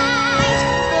arrived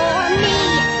for me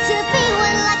to be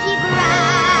one lucky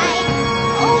bride.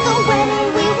 Oh, the wedding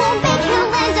we won't make, he'll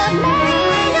end up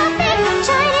marrying a fake.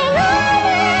 Shining armor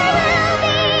will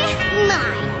be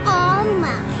mine, all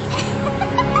mine.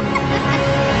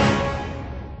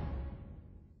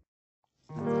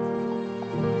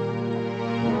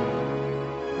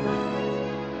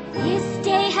 This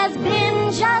day has been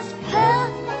just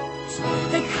perfect,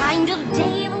 the kind of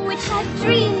day of which I've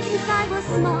dreamed since I was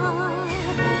small.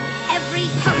 Every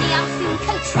pony I'll soon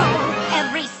control,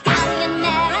 every stallion,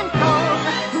 mare, and foal.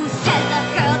 Who says a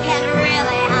girl can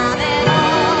really have it all?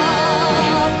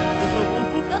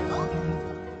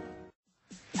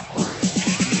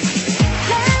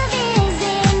 Love is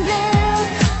in bloom,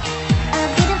 a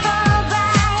beautiful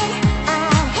bride, a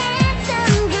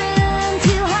handsome groom,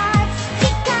 two hearts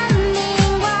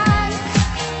becoming one,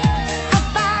 a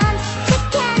bond that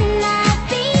cannot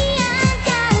be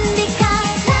undone,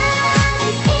 because love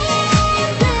is in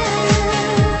bloom,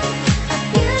 a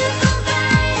beautiful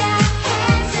bride, a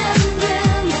handsome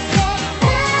groom. Yes,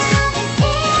 love is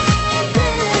in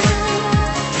bloom,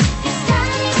 you're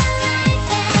starting a life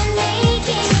and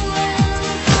making room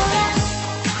for us.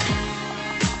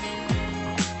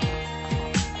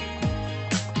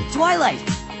 Twilight!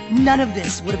 None of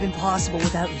this would have been possible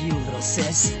without you, little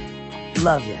sis.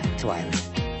 Love ya, Twilight.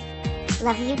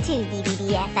 Love you too,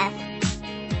 BBBFF.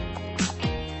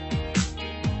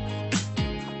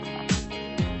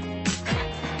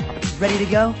 Ready to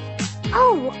go?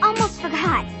 Oh, almost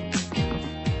forgot.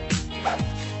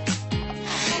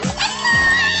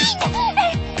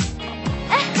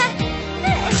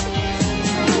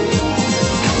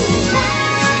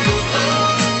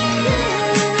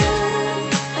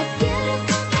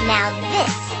 Now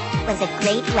this was a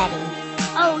great wedding.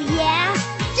 Oh yeah?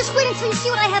 Just wait until you see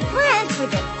what I have planned for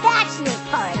the bachelor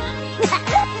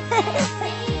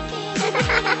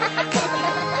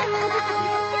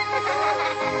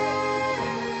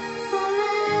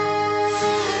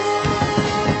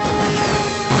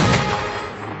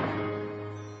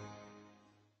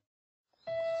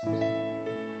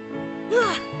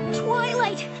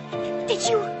Twilight, did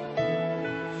you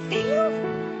fail?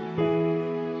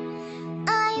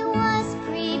 I was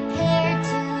prepared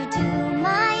to do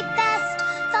my best.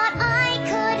 Thought I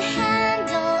could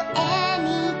handle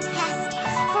any test,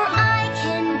 for I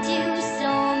can do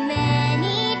so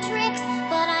many tricks,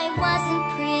 but I wasn't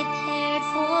prepared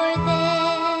for this.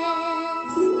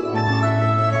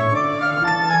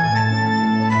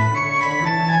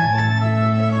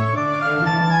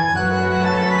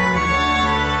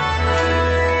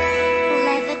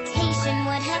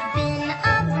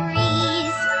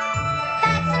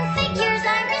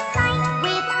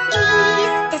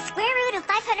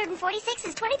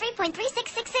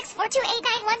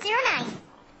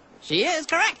 She is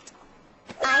correct.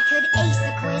 I could ace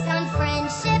a quiz on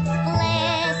friendship's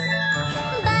bliss,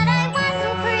 but I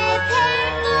wasn't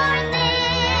prepared for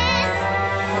this.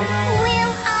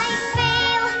 Will I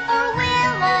fail or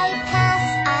will I pass?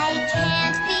 I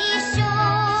can't be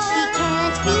sure. She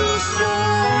can't be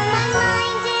sure. My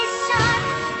mind is sharp,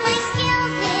 my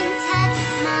skills intact,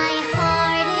 my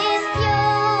heart is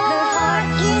pure. Her heart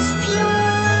is pure.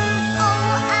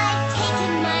 Oh, I've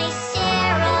taken my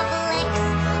share of licks.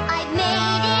 I've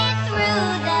made it through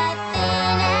the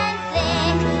thin and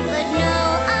thick, but no,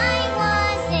 I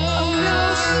wasn't. Oh no,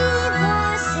 she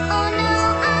wasn't. Oh no,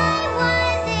 I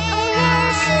wasn't. Oh no,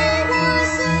 she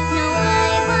wasn't. No,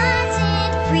 I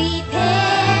wasn't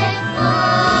prepared for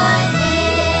this.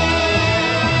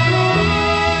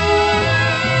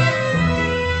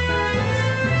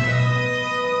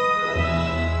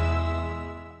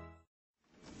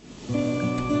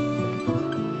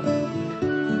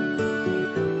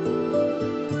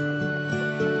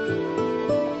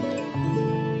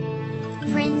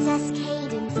 Princess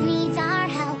Cadence needs our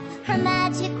help. Her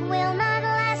magic will not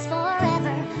last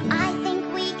forever. I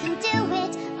think we can do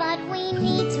it, but we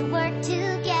need to work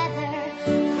together.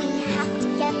 We have to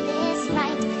get this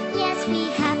right. Yes, we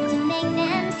have to make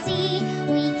them see.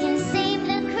 We can save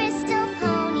the crystal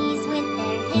ponies with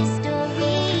their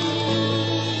history.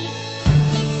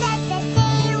 It said that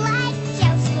they like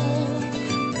jousting.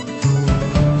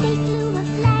 They flew a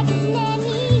flag of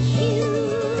many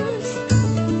hues.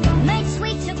 Made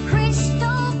sweets of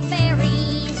crystal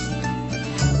fairies.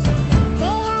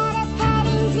 They had a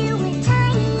petting zoo with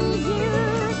tiny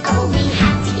views. Oh, we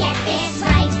have to get this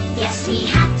right. Yes, we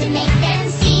have to make them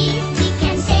see. We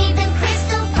can save the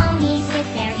crystal ponies with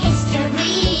their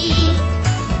history.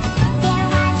 There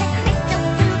was a crystal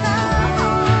through the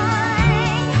horn,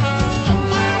 and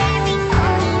that every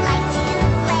pony liked to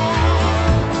play.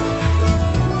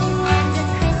 And the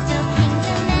crystal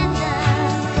kingdom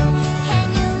anthem, can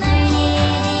you learn it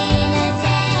in a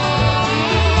day?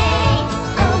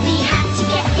 Oh, we have to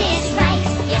get this right.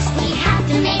 Yes, we have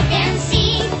to make them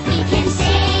see. We can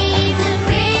save the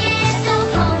crystal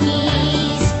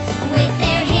ponies with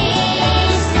their history.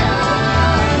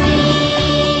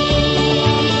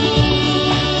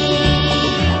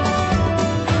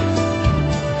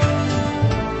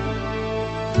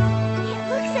 It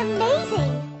looks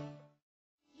amazing.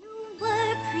 You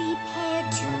were prepared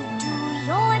to do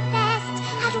your best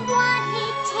at what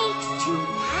it takes to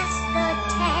pass the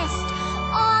test.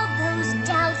 All those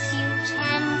doubts you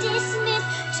can dismiss.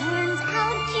 Turns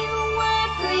out you were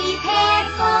prepared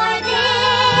for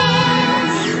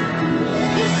this.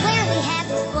 You clearly have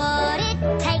what it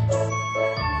takes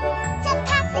to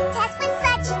pass the test with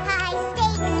such high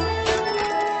stakes.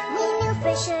 We knew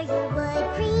for sure you would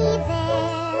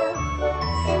prevail.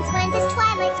 Since when does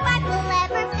Twilight Sparkle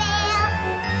ever fail?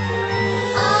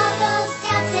 All those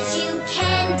doubts that you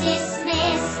can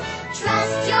dismiss.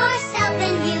 Trust yourself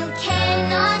and you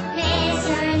cannot miss.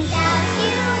 Turns out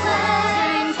you were.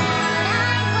 Turns out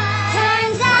I was.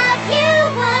 Turns out you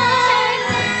were.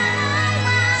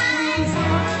 Turns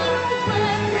out you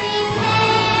were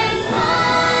prepared for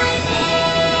this.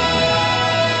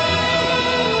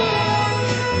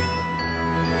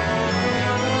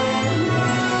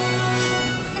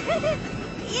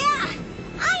 Yeah,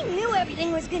 I knew everything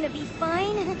was gonna be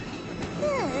fine.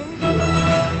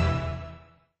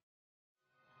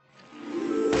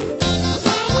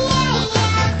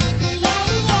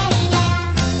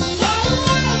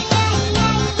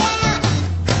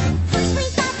 First we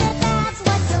thought that that's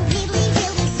what's so really,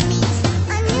 really sweet.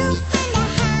 A new friend to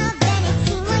have, and it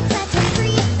seemed like such a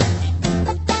treat.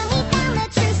 But then we found the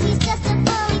truth, she's just a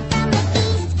bully from the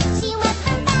east. She went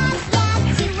from bad cat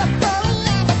to a bully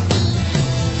and a thief.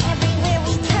 Everywhere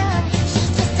we turn,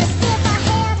 she's just a step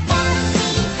ahead. Bouncy,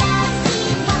 bouncy,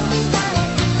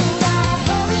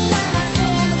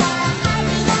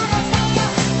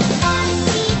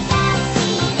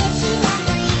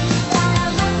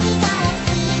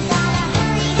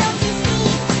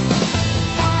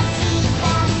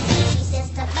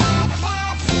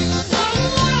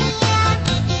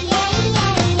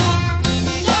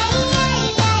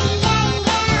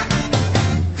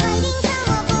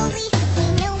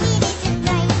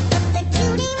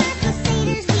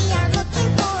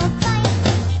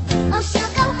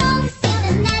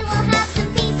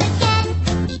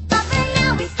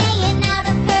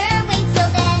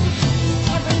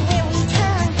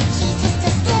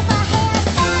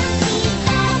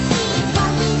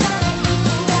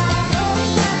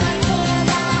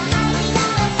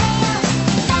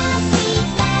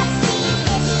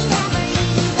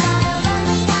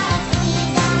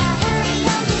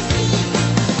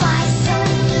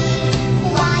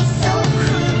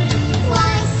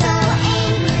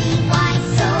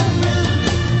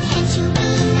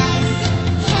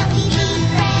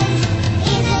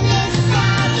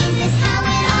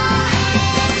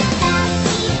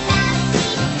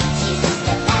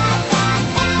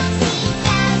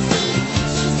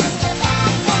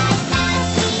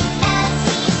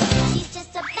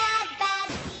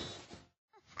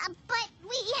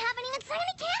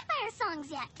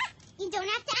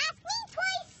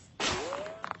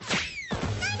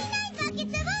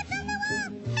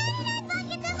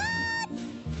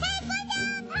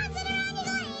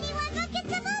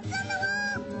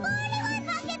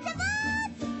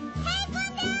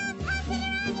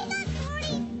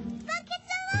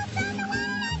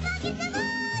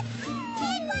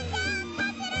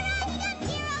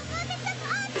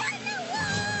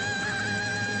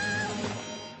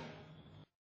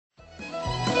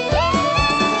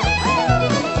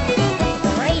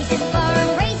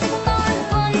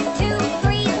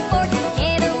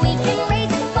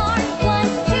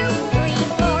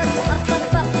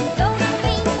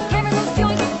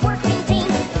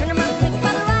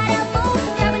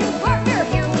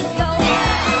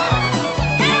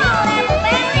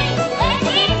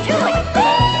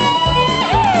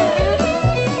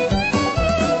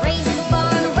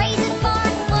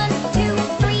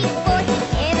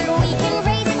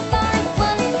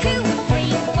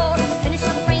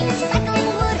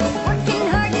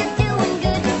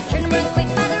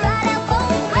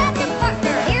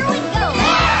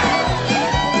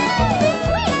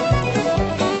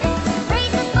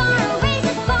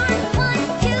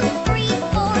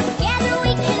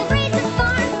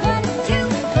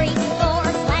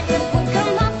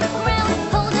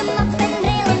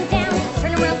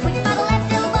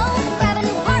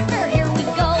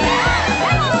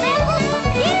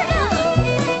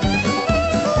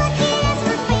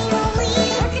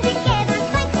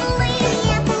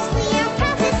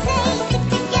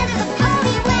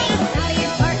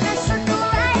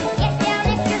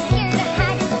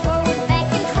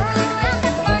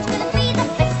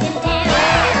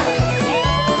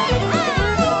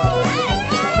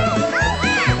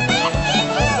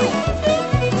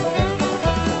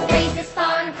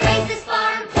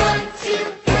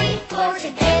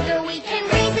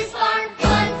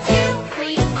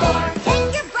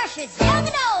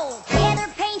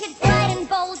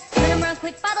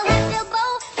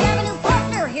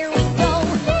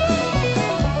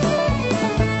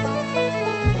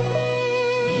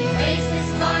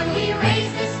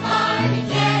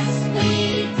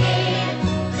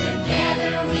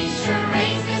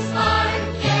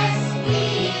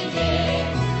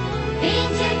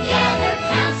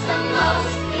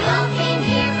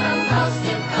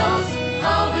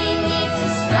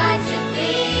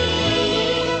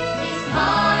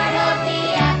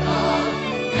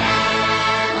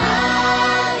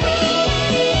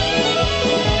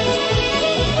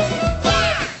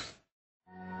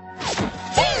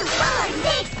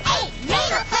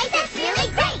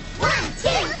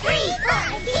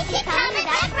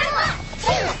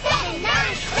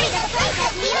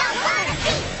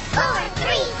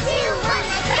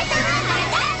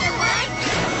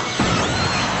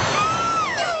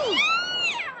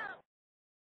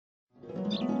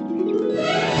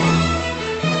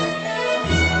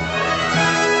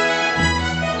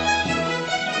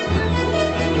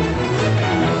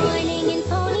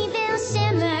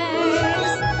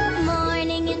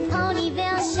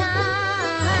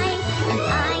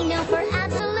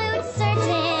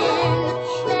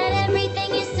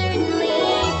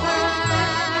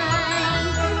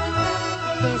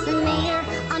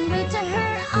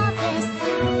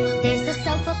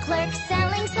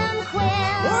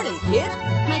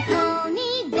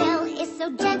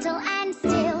 and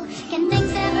still. Can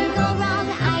things ever go wrong?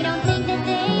 I don't think that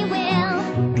they will.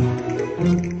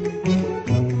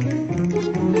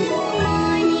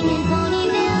 Morning in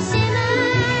Ponyville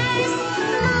shimmers,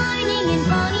 morning in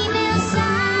Ponyville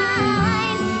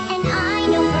shines, and I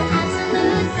know for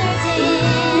absolute certain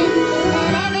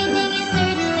that everything is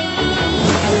certainly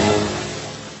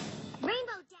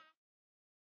Rainbow Dash.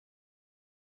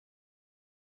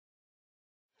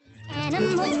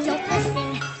 Animals don't listen,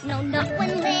 no, not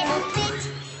one little bit.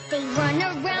 They run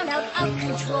around out of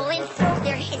control and throw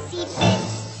their hissy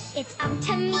fits. It's up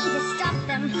to me to stop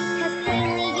them, 'cause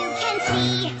plainly you can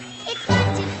see it's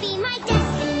got to be my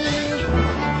destiny,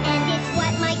 and it's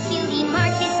what my cutie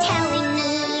mark is telling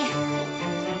me.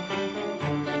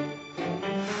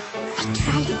 I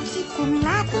try to keep them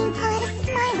laughing, put a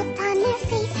smile upon their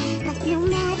face, but no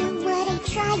matter what I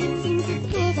try, it seems a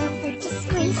bit of a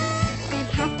disgrace. I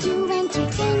have to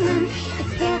entertain them,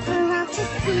 it's there for all to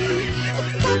see.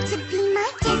 It's got to be my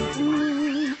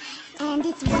destiny, and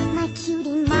it's what my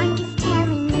cutie mark is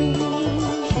telling me.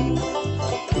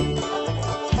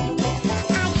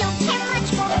 I don't care much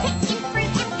for picking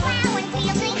fruit and plowing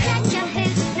fields in such a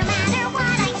hoot. No matter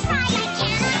what I try, I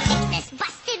cannot fix this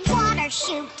busted water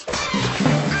chute.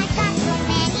 I've got so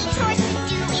many chores to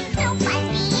do, it's no fun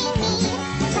being me,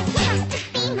 but it has to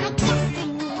be my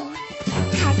destiny,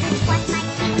 'cause it's what my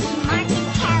cutie mark is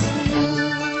telling me.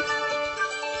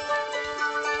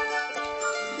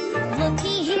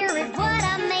 Looky here at what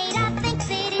I made, I think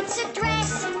that it's a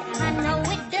dress. I know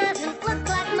it doesn't look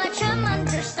like much, I'm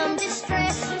under some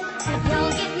distress, but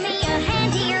y'all give me a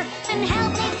hand here and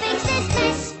help me fix this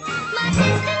mess. My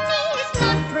destiny is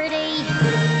not pretty,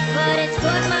 but it's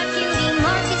what my cutie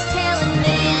mark is telling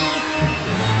me.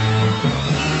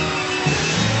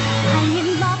 I'm in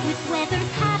love with weather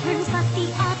patterns, but the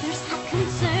others have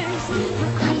concerns,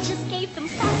 where I just gave them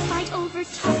frostbite over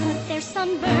top of their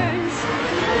sunburns.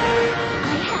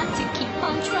 I have to keep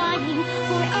on trying,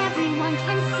 for everyone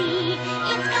can see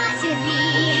it's got to be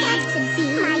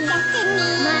my destiny,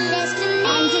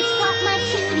 and it's what my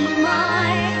cutie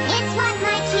mark. It's what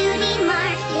my cutie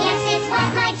mark. Yes, it's what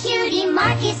my cutie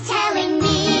mark is telling me.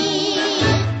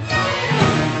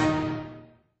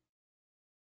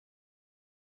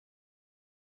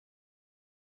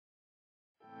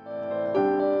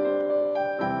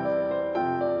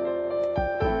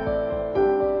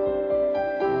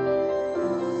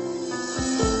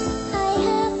 I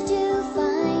have to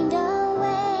find a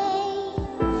way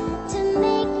to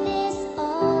make this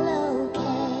all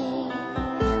okay.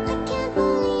 I can't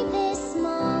believe this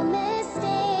small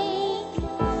mistake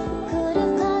could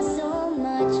have caused so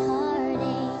much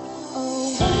heartache. Oh,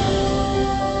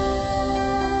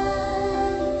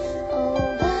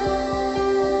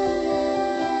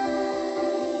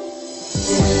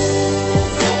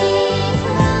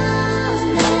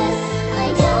 I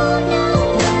don't know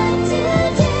what to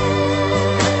do.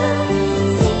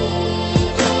 Seeking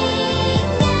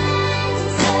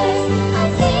answers, I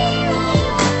fear I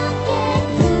won't get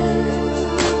through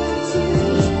to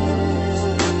you.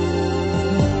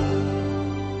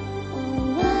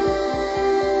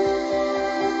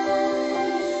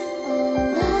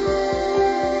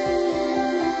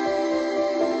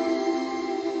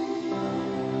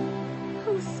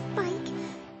 Oh, Spike.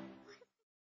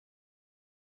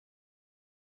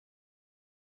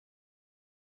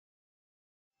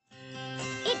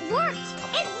 It worked!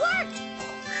 It worked!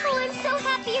 Oh, I'm so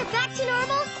happy you're back to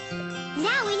normal.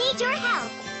 Now we need your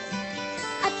help.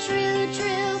 A true,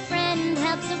 true friend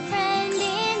helps a friend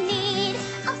in need.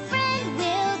 A friend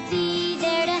will be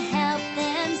there to help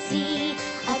them see.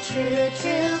 A true,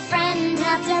 true friend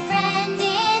helps a friend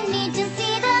in need to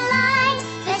see the light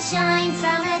that shines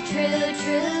from a true,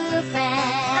 true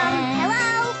friend.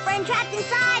 Hello? Friend trapped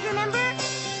inside, remember?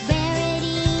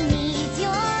 Rarity needs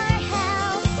your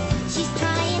help. She's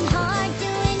trying hard,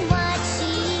 doing what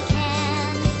she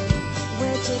can.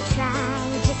 Would you try?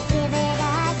 Just give it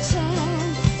a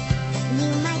chance.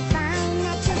 You might find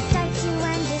that you'll start to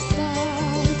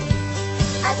understand.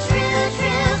 A true,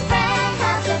 true friend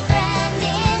helps a friend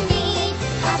in need.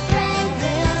 A friend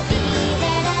will be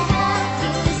there to help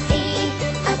you see.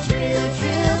 A true,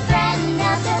 true friend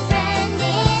helps a friend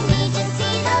in need to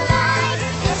see the light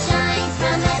that shines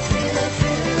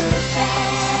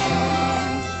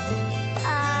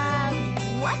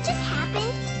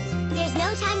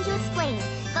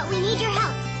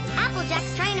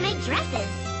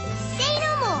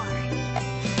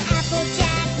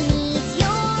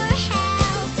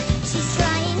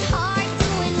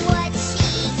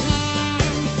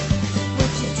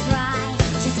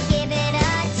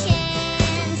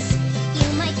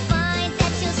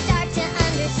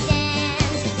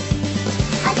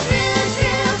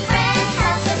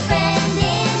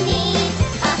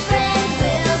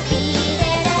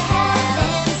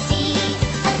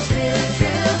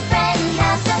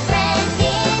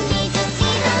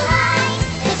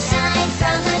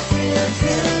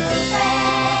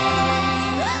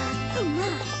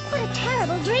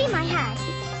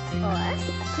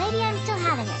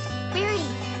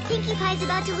Pinkie Pie's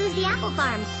about to lose the apple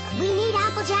farm. We need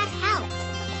Applejack's help.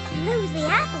 Lose the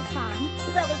apple farm?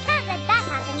 Well, we can't let that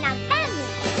happen now, can we?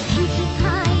 Pinkie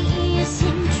Pie is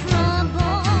in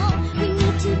trouble. We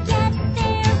need to get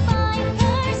there by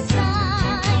her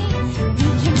side. We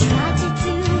can try to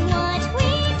do what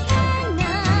we can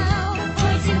now,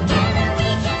 or together we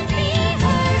can be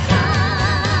her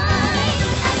guide.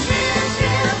 A true,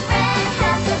 true friend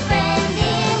helps a friend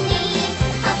in need.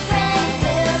 A friend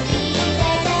will be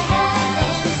there to help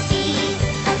them see.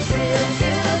 A true,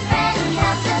 true friend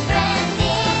helps a friend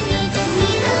in need to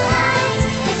see the light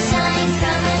that shines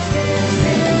from a true,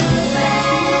 true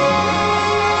friend.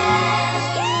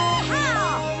 Yeehaw!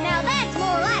 Now that's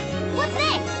more like it. What's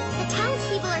next? The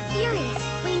townspeople are furious.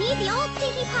 We need the old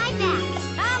Pinkie Pie back.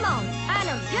 Come on, I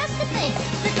know just the thing.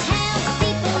 The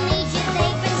townspeople need you.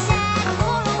 They've been sad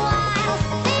for a while.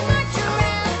 They march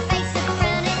around, face a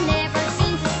frown, and never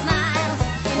seem to smile.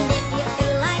 And if you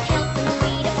feel like helping,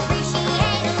 we'd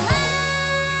appreciate a lot.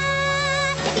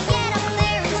 If you get up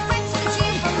there and spread some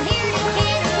cheer from here to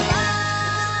Canada.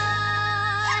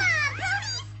 Come on,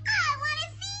 ponies! I want to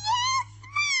see you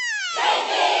smile!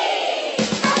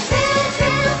 A true,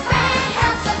 true friend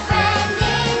helps a friend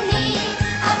in need.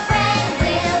 A friend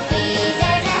will be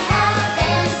there to help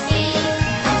them see.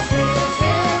 A true,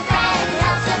 true friend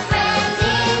helps a friend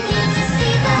in need to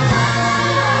see the light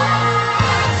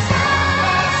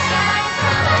that shines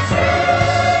from a true,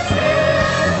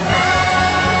 true friend.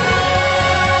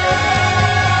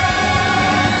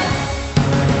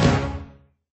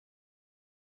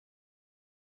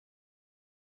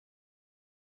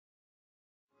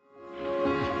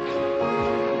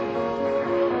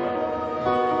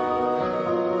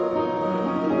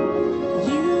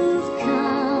 You've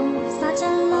come such a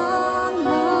long,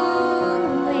 long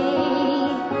way,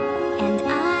 and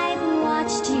I've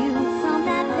watched you from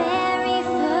that very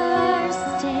first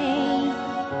day,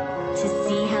 to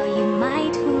see how you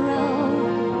might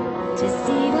grow, to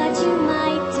see what you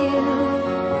might do,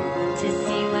 to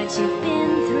see what you've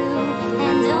been through,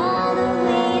 and all the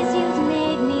ways you've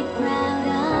made me proud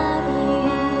of you.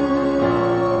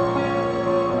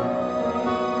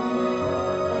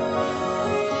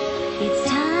 It's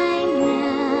time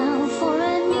now for a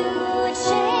new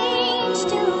change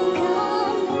to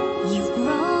come. You've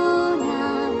grown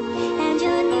up and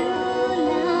your new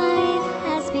life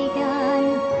has begun.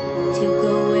 To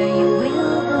go where you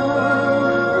will go,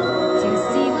 to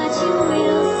see what you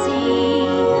will see,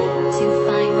 to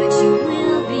find what you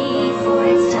will be, for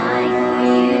it's time for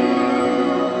you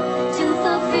to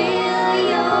fulfill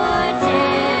your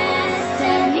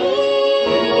destiny.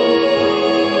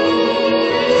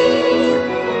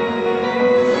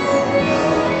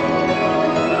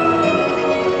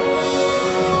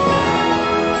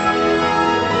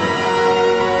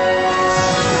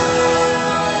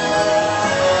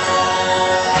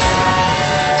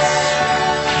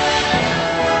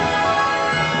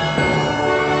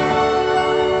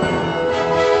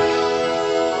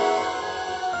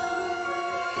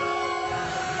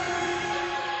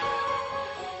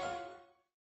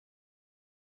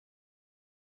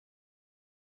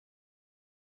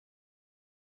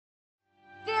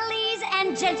 Fillies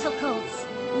and gentlecolts,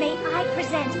 may I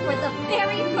present for the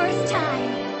very first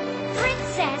time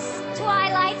Princess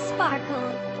Twilight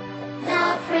Sparkle.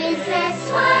 The Princess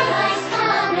Twilight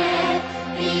cometh,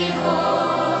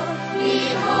 behold,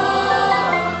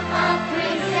 behold, a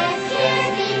princess here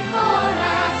before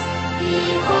us,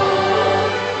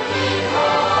 behold,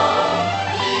 behold,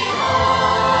 behold.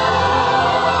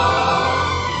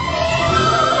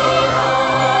 Behold,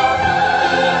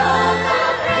 behold, the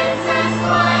Princess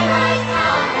Twilight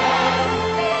cometh,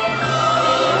 behold,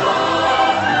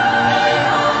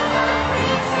 behold, the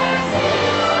princess is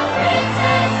here.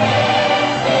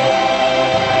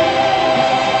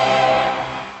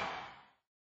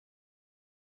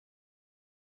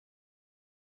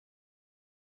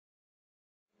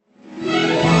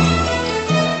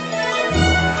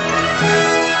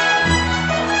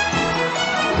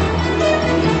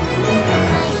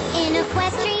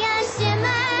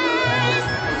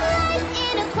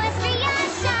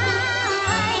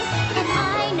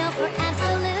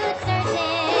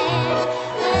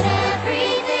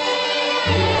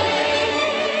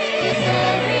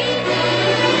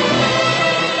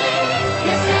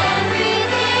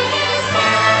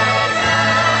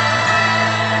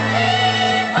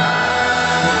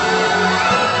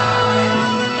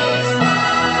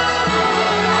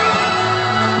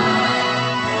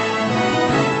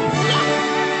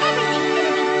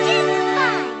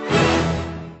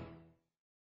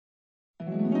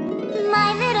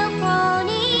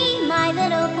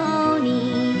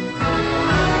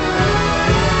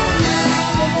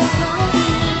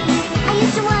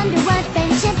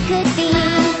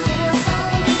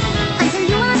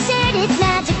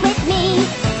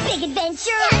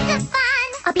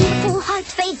 A beautiful heart,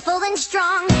 faithful and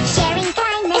strong. Sharing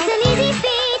kindness, it's an easy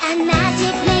feat, and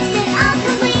magic makes it all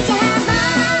complete.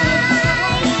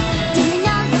 Do you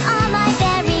know you are my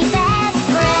very best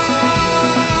friends?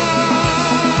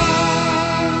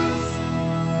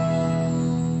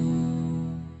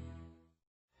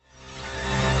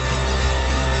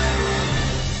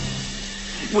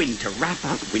 Winter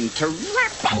wrapper, winter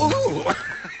wrapper. Ooh.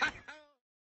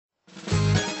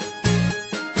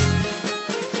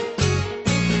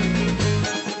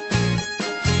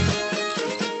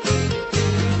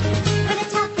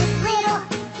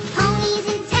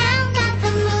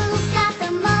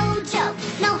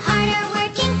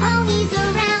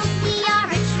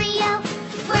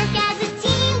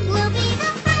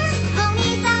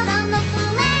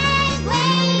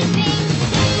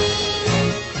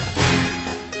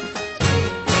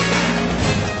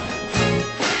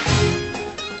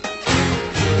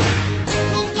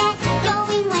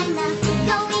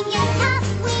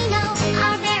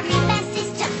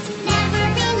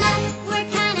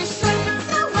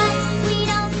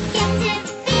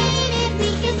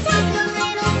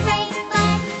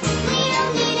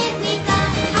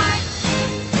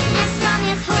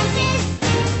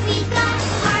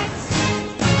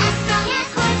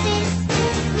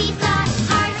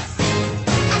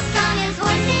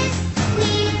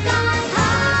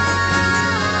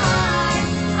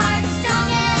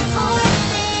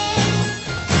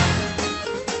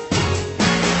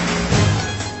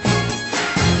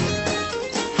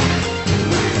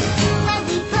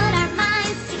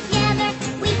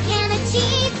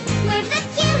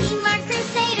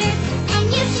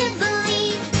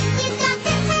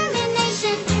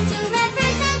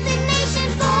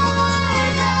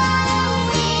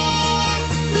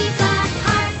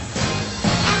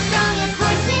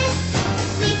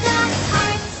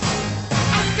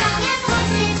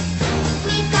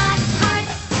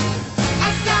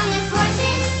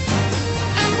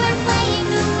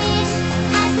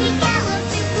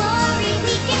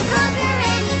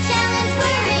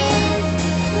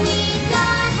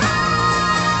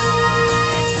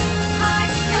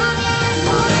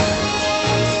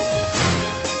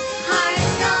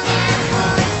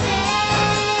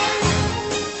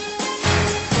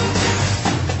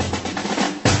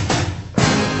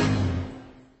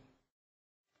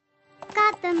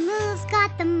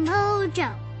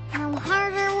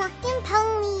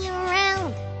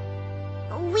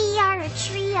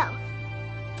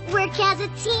 Work as a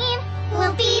team,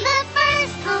 we'll be the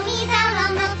first ponies out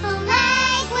on the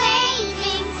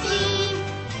flag-waving team.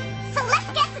 So let's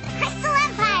get to the Crystal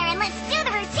Empire and let's do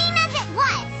the routine as it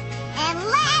was. And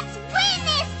let's win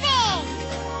this thing!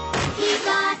 We've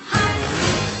got hearts,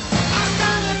 as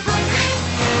strong as horses.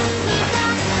 We've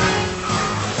got hearts,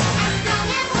 as strong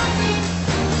as horses.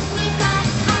 We've got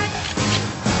hearts,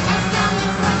 as strong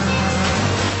as horses.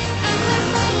 And we're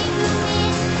playing to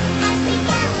win as we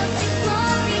gallop to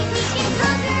glory. We can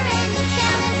conquer any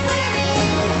challenge we're in.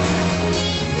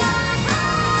 We've got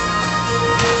hearts,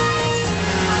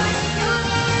 hearts strong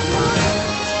as horses.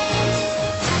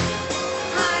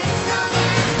 Hearts strong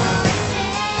as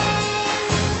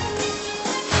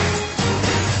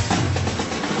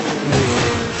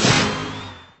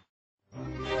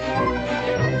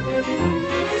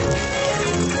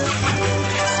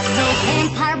Those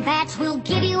vampire bats will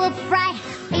give you a fright.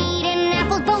 Eating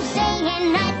apples both day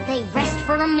and night. They rest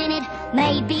for a minute,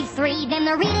 maybe three. Then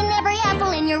they're eating every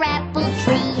apple in your apple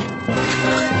tree.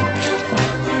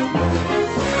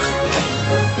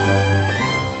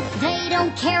 They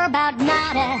don't care about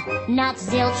nada, not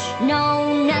zilch,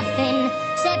 no nothing,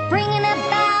 except bringing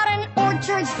about an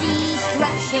orchard's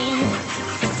destruction.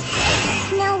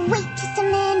 Now wait just a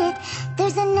minute,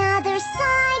 there's another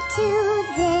side to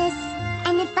this.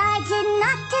 And if I did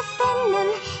not defend them,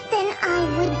 then I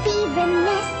would be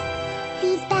remiss.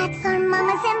 These bats are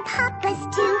mamas and papas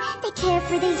too. They care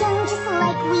for the young just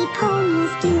like we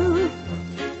ponies do.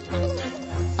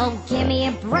 Oh, give me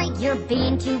a break, you're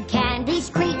being too kind. These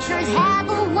creatures have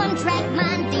a one-track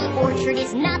mind. The orchard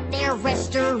is not their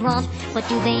restaurant. But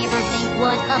do they ever think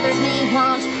what others may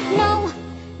want? No,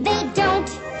 they don't.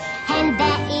 And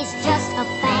that is just a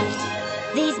fact.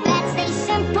 These bats, they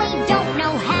simply don't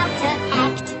know how to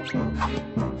act.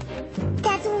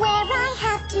 That's where I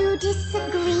have to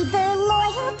disagree. They're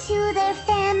loyal to their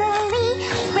family,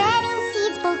 spreading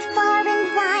seeds both far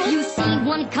and wide. You see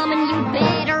one coming, you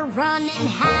better run and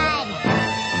hide.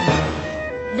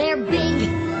 They're big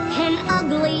and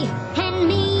ugly and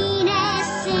mean as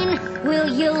sin. Will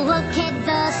you look at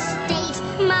the state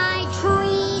my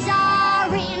trees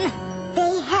are in?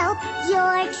 They help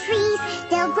your trees,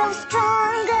 they'll grow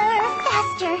stronger,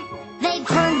 faster. They've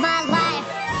turned my life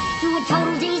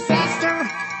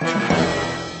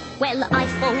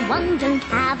one, don't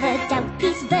have a doubt.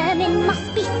 These vermin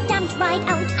must be stamped right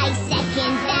out. I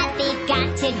second that they've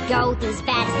got to go. These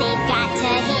bats, they've got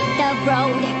to hit the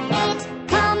road. It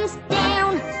comes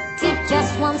down to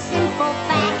just one simple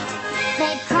fact.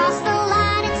 They've crossed the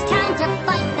line, it's time to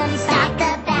fight them. Stop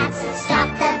the bats, stop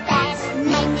the bats.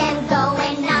 Make them go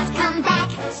and not come back.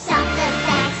 Stop the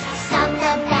bats, stop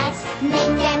the bats.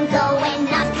 Make them go and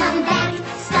not come back.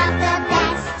 Stop the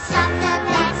bats, stop the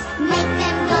bats. Make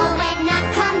them go and not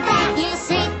come back.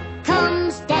 Yes, it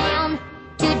comes down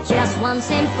to just one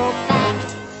simple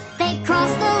fact. They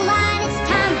crossed the line, it's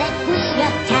time that we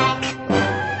attack.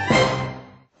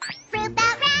 Fruit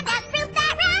that roundup, fruit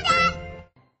that roundup.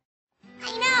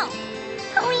 I know.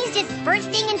 Always just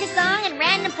bursting into song in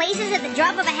random places at the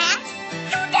drop of a hat.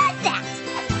 Who does that?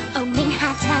 Oh,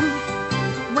 Manhattan,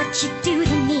 what you do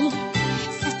to me.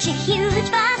 Such a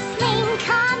huge, bustling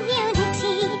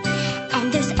community.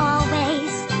 And there's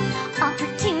always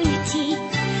opportunity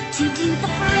to do the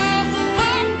friendly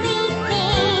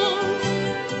thing.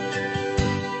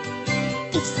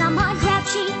 If some are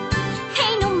grouchy,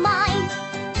 pay no mind.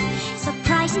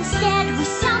 Surprise instead with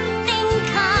something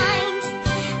kind.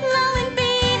 Lo and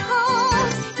behold,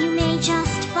 you may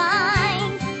just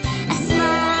find a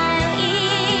smile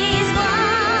is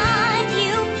what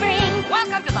you bring.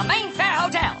 Welcome to the main fair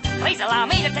hotel. Please allow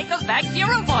me to take those bags to your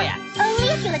room for you. Only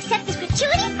if you'll accept this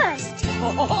gratuity first.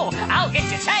 Oh, I'll get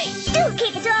you changed. Do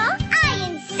keep it all. I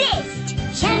insist.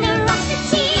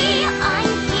 Generosity,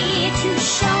 I'm here to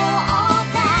show all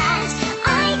that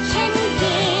I can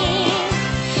give.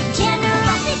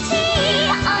 Generosity,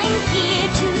 I'm here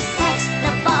to set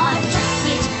the bar. Just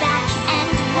sit back and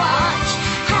watch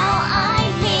how I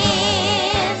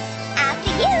live.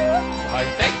 After you. I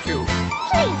thank you.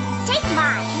 Please, take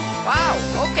mine. Wow,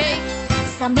 okay.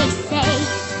 Some may say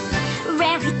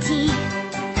rarity.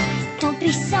 Don't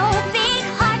be so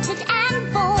big-hearted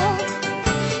and bold,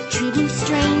 treating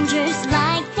strangers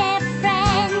like their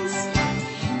friends.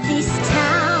 This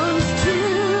town's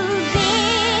too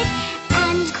big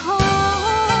and cold.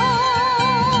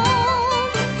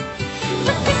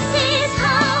 But this is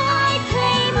how I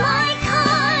play my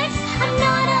cards. I'm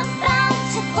not about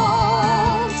to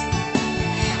fold.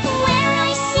 Where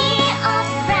I see a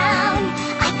frown,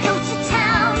 I go to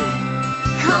town.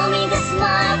 Call me the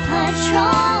Smile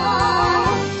Patrol.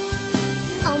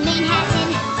 Oh, Manhattan,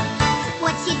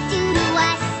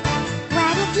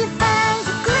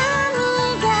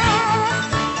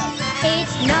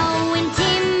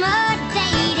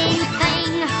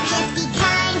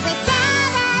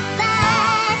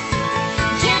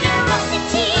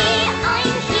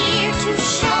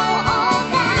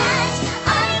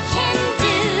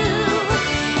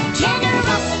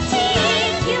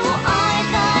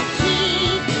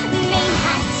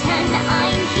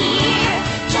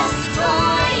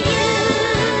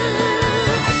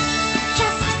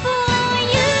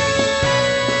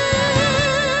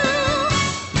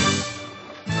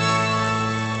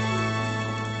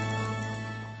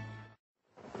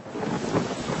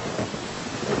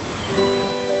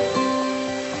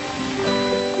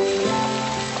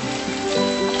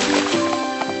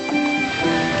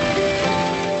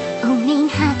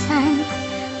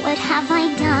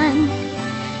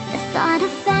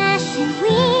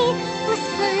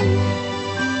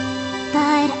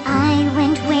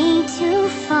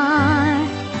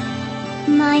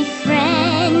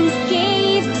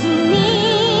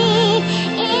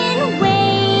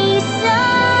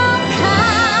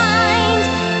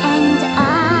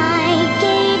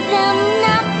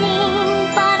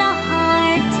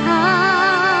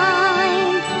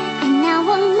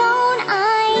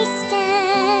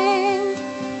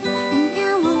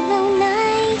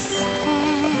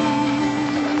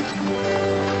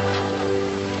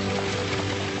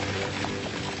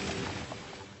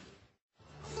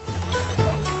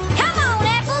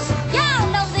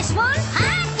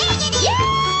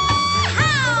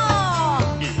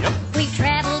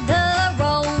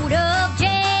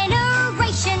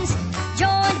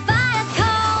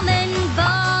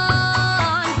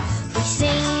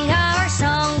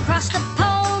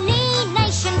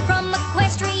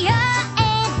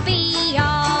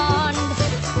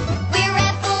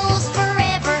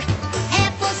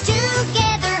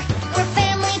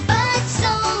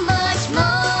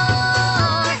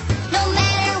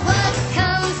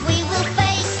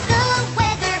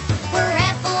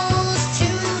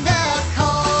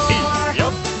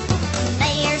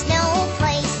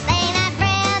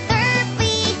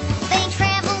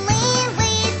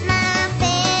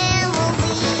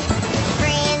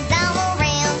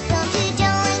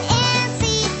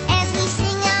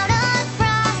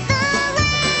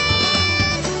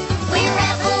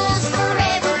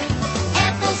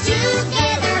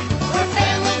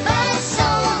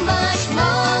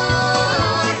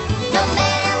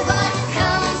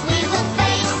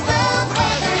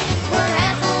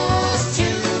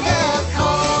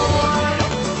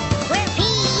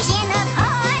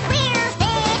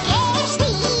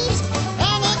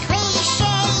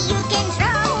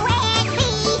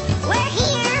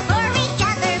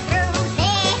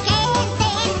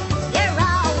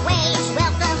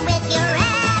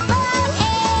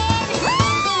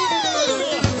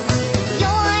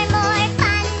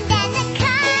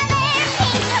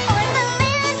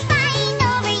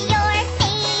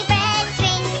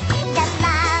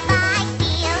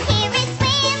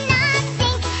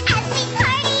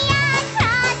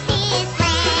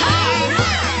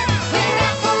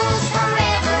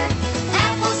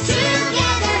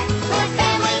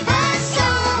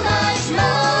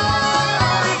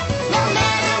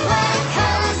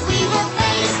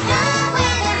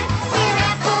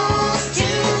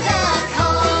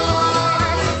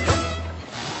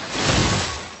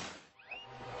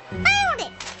 Found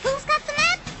it! Who's got the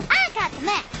map? I got the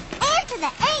map. A to the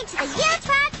A to the U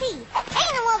try P.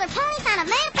 Ain't no other pony found a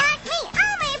map like me.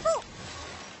 I'm a fool.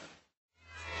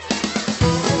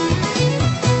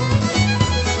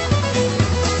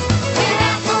 We're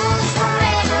apples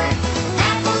forever,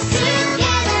 apples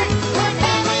together. We're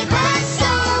family but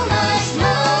so much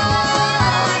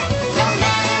more. No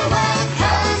matter what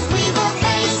comes, we will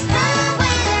face the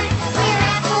weather. We're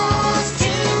apples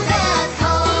to the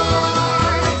core.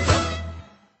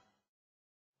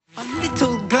 A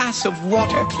little glass of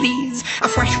water, please. A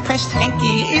fresh pressed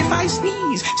hanky if I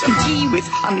sneeze. Some tea with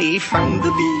honey from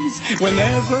the bees.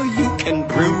 Whenever you can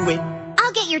brew it.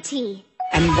 I'll get your tea.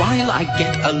 And while I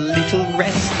get a little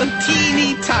rest, a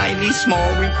teeny tiny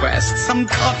small request. Some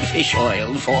codfish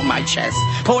oil for my chest,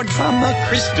 poured from a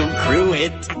crystal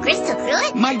cruet. Crystal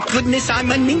Cruet? My goodness,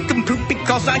 I'm a nincompoop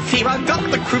because I fear I've got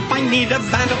the croup. I need a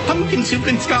vat of pumpkin soup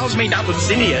and skulls made out of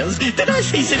zinnias. Did I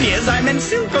say zinnias? I meant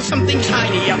silk or something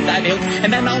shiny of that ilk.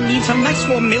 And then I'll need some nice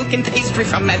warm milk and pastry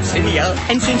from that zinnia.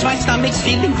 And since my stomach's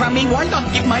feeling crummy, why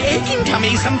not give my aching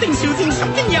tummy something soothing,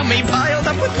 something yummy piled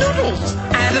up with noodles?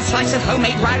 Add a slice of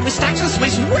homemade rye with stacks of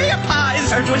Swiss way up pies.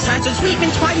 Served with sides of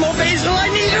sweetness, try more basil, I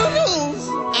need noodles.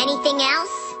 Anything else?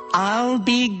 I'll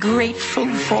be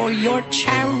grateful for your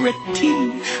charity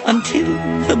until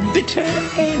the bitter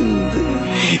end,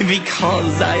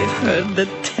 because I've heard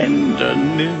that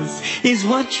tenderness is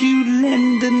what you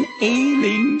lend an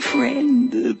ailing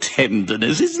friend.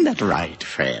 Tenderness, isn't that right,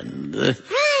 friend?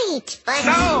 Right, but...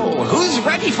 So, who's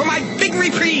ready for my big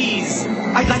reprise?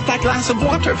 I'd like that glass of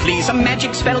water, please. A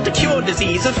magic spell to cure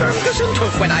disease. A Ferguson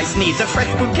tooth when I sneeze. A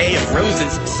fresh bouquet of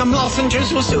roses. Some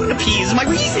lozenges will soon appease my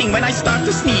wheezing when I start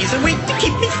to sneeze. A wig to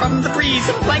keep me from the breeze.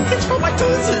 And blankets for my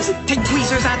toes. Take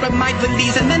tweezers out of my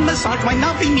valise and then massage my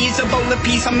knobby knees. A bowl of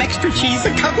peas, some extra cheese.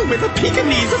 A couple with a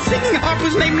Pekingese. A singing harp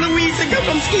whose name Louise. A girl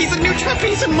on skis. A new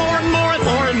trapeze. And more and more and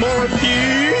more and more of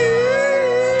these.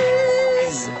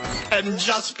 And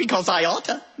just because I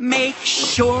oughta make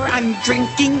sure I'm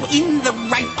drinking in the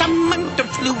right amount of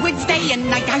fluids day and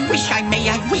night. I wish I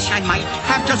might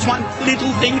have just one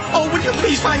little thing. Oh, would you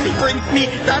please finally bring me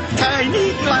that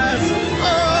tiny glass of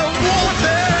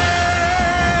water?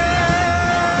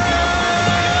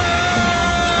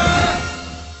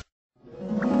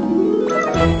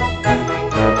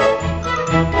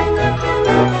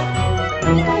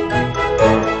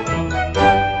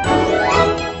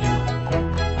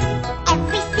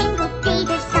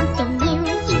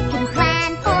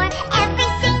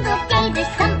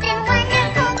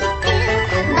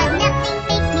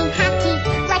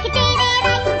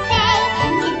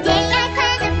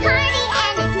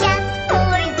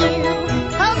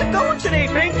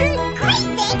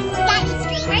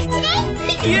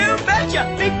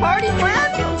 Big party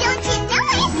plan? Don't you know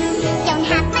it? Don't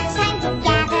have much time to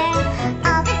gather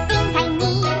all the things I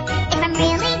need if I'm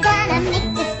really gonna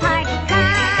make this party fly.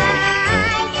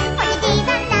 For today's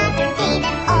another day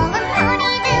that all of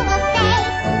Ponyville will say.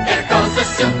 There goes the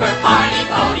super party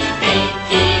pony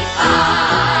Pinkie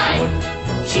Pie.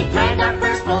 She planned our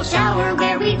first full shower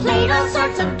where we played all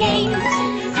sorts of games,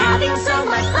 having so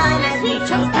much fun as we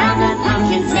chose down the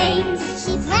pumpkins' names.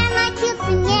 She planned my cute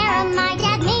Sierra, my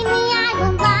dad made me, I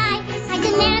won't lie. I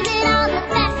demanded all the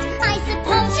best, I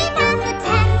suppose she passed the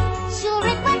test. Sure,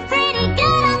 it was pretty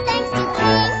good, all thanks to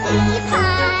Pinkie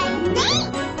Pie.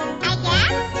 Thanks, I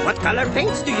guess. What color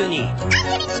paints do you need? I'm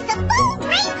gonna need the full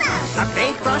rainbow. A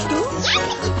paintbrush too? Yes,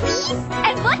 if you please.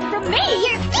 And one from me.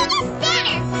 Your biggest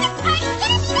banner. This party's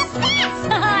gonna be the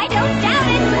best. I don't doubt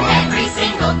it. Every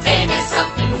single day there's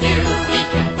something new we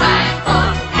can plan for.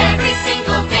 Every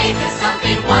single day there's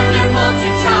something wonderful to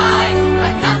try.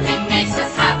 But nothing makes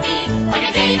us happy like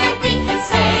a day that we can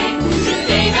say,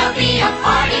 today there'll be a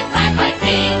party planned by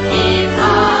Pinkie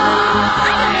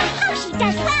Pie. Oh, she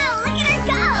does well. Look at her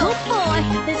go. Oh boy,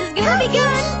 this is gonna be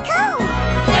good. Cool.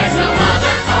 There's no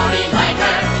other pony like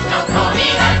her, no pony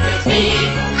that could be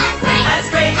as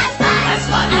great, as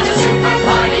fun as a super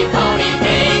party pony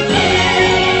Pinkie.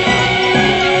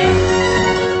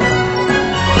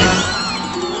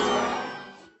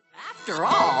 After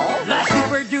all, the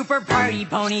super duper party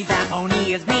pony, that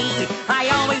pony is me. I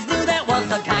always knew that was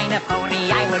the kind of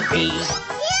pony I would be.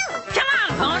 Come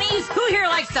on, ponies! Who here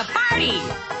likes to party?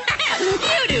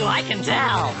 You do, I can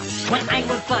tell. When I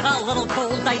was but a little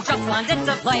cold, I just wanted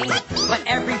to play. But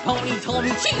every pony told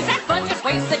me, geez, that fun just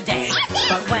wastes the day.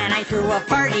 But when I threw a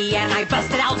party and I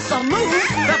busted out some moves,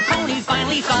 the ponies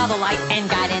finally saw the light and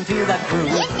got into the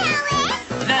groove.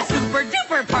 The super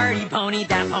duper party pony,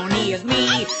 that pony is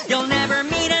me. You'll never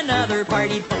meet another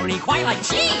party pony quite like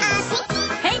cheese.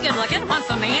 Hey, Hey, good looking, want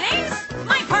some mayonnaise?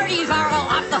 My parties are all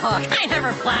off the hook. I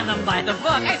never plan them by the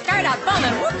book. I start out fun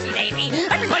and whoopsie daisy.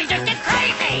 Everybody just gets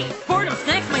crazy. Boredom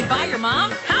snacks made by your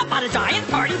mom? How about a giant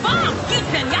party bomb? Eat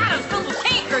pinatas filled with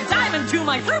cake or dive into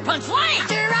my fruit punch lake.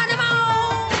 Geronimo!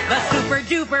 The super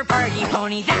duper party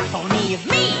pony, that pony is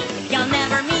me. You'll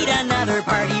never meet another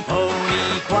party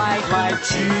pony quite like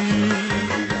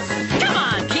cheese. Come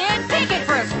on, kid, take it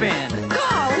for a spin.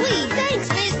 Golly, thanks,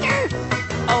 mister.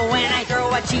 Oh, when I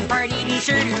throw a cheap party, be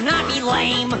sure to not be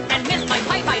lame. And miss my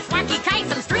pipe by sparky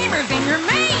kites and streamers in your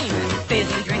mane.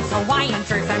 Fizzy drinks, Hawaiian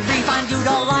shirts, and free fondue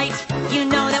delight. You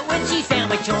know that when she's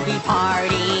sandwich, you'll be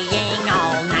partying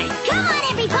all night. Come on,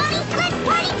 everybody, let's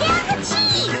party down the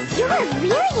cheese. You are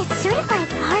really a certified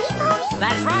party pony?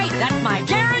 That's right, that's my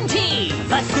guarantee.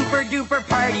 The super duper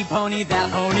party pony,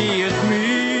 that pony is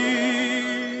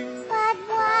me. But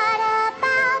what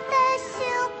about the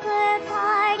super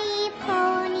party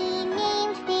pony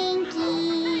named Pinky?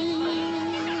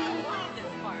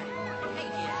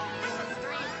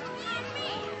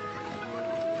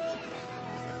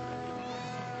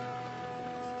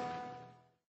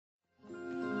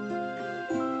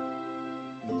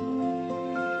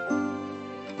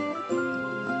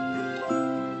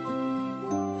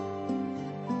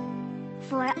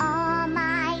 For all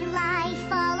my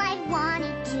life, all I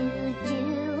wanted to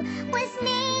do was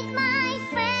make my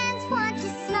friends want to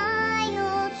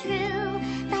smile true.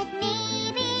 But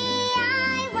maybe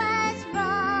I was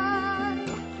wrong,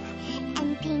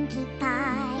 and Pinkie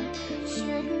Pie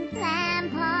shouldn't plan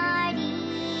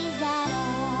parties at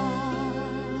all.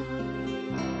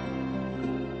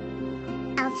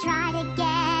 I'll try to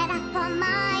get up on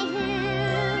my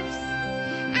hooves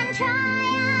and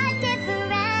try a different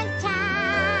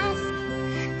task.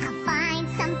 I'll find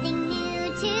something new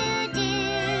to do.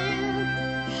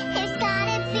 There's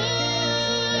gotta be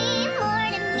more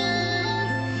to me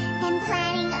than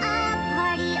planning a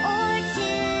party or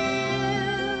two.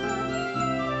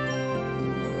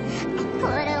 I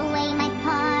put away my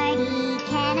party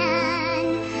cannon.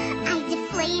 I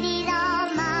deflated all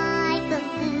my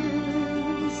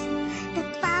balloons. The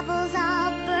bubbles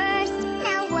all burst.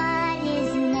 Now what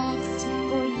is next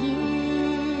for you?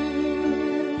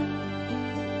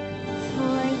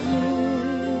 For you.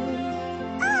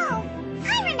 Oh,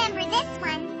 I remember this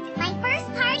one. My first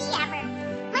party ever.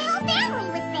 My whole family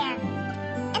was there.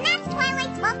 And that's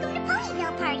Twilight's Welcome to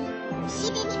Ponyville party. She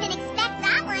didn't even expect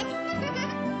that one.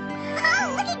 Oh,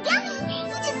 look at Gummy. He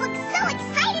just looks so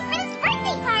excited for his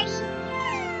birthday party.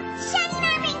 Shining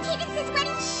Armor and Cadence's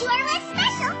wedding sure was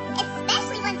special,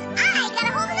 especially once I got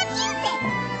a hold of the music.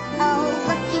 Oh,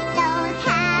 look at those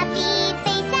happy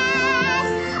faces,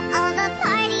 all the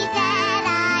parties that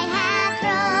I have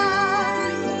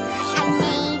thrown. I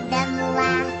made them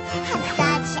laugh, had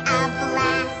such a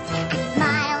blast, a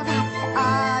smile that's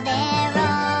all their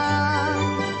own.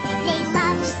 They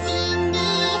loved seeing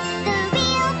me, the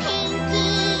real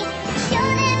Pinky, show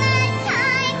them a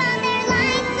time on their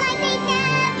lives like they'd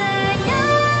never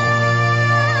known,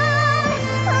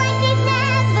 like they've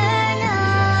never known.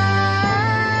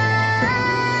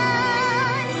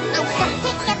 I shall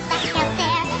take them back out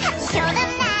there and show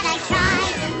them that I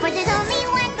tried, for there's only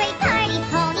one great party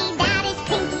pony, that is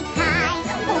Pinkie Pie.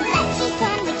 Won't let cheese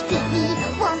sandwich beat me,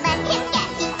 won't let him get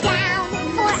me down,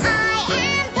 for I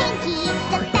am Pinkie,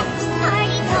 the best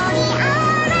party pony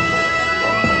around.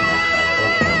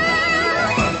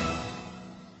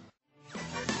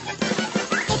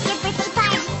 It's your birthday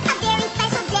party, a very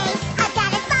special day. I've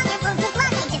got a song that won't take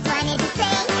long, I just wanted to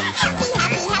say happy, happy,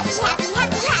 happy, happy,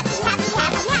 happy, happy, happy,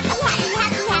 happy, happy, happy,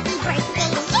 happy, happy birthday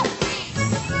to you.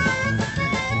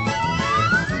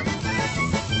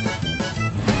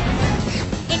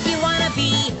 If you wanna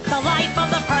be the life of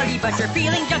the party, but you're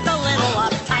feeling just a little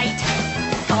uptight,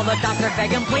 call the doctor,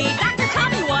 beg him please. Doctor, tell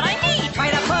me what I need. Try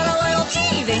to put a little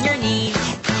cheese in your knees.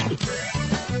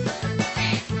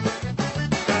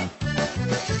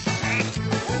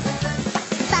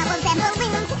 Bubbles and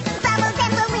balloons, bubbles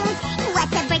and balloons.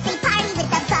 What's a birthday party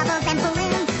without bubbles and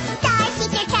balloons? Star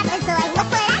teacher trapezoid, look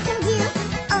what I can do.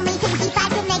 Only Pinkie Pie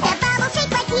can make a bubble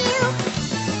shape like you.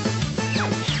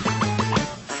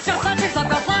 Just let yourself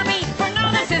go flummy, for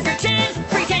now this is your chance.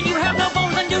 Pretend you have no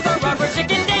bones and do the rubber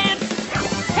chicken dance.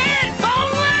 Head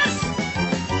boneless!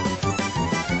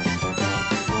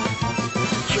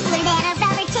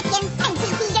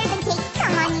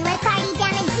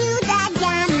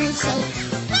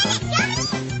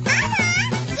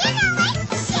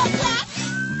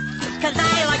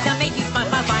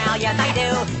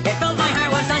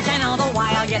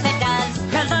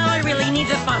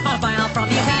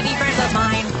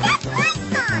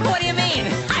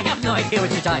 idea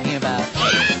what you're talking about.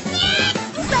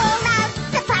 Roll out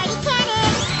the party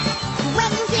cannon.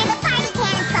 When you hear the party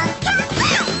cannon song,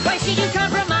 kaboom! Why should you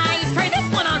compromise? Try this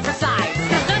one on for size.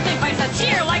 There's nothing bites a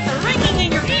cheer like the ringing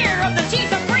in your ear of the Chief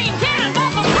Supreme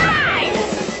Cannonball surprise!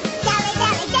 Dale,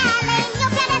 dale, dale, yo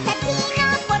cada asesino,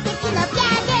 porque si lo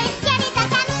pierdes, pierdes el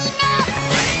camino.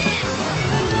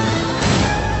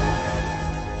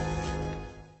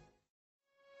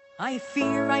 I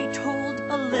fear I told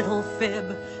a little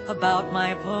fib about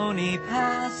my pony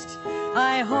past.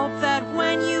 I hope that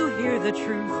when you hear the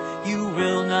truth, you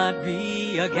will not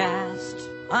be aghast.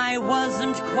 I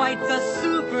wasn't quite the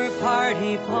super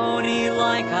party pony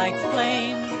like I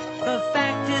claimed. The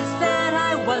fact is that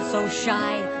I was so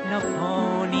shy, no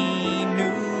pony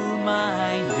knew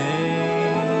my name.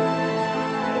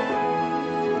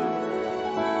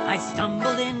 I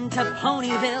stumbled into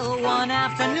Ponyville one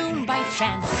afternoon by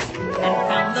chance and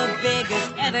found the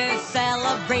biggest ever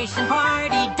celebration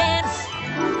party dance.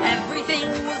 Everything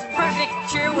was perfect,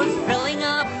 cheer was filling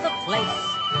up the place,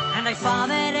 and I saw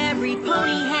that every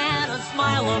pony had a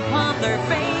smile upon their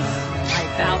face. I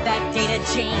vowed that day to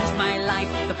change my life,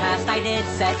 the past I did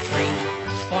set free.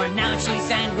 For now she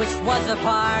Sandwich was a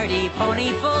party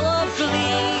pony full of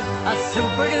glee. A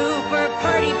super duper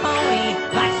party pony,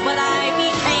 that's what I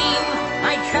became.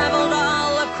 I traveled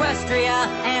all Equestria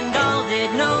and all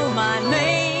did know my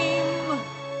name.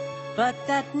 But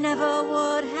that never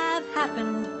would have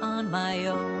happened on my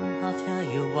own, I'll tell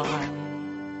you why.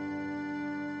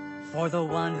 For the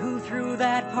one who threw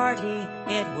that party,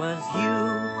 it was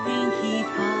you, Pinkie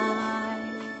Pie.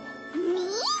 Me?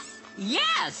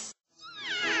 Yes!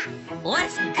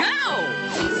 Let's go!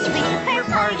 Super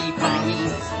party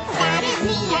ponies, that is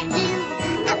me and you.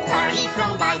 A party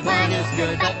thrown by one is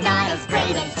good, but not as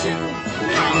great as two.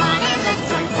 Come on and let's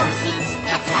join forces,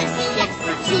 that's life's the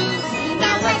expertise.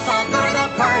 Now let's all go to the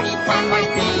party, fun like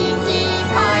Pinkie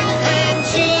Pie and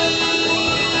cheese.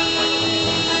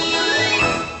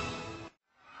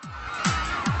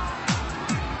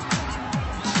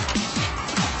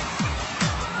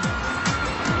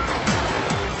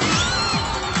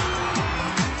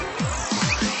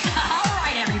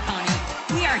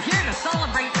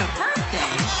 Celebrate the birthday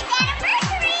And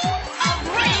anniversary of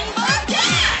Rainbow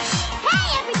Dash! Hey,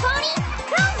 every pony!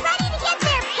 Who's ready to get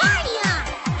their party on?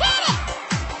 Hit it!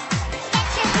 Get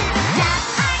your boots up,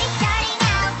 party starting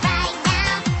out right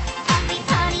now. Every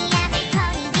pony,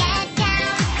 get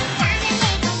down. Time to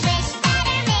make a wish,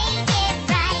 better make it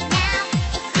right now.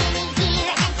 It's spinning here,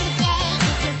 and today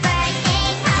is your birthday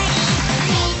party.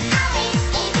 Make a wish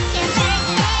if it's your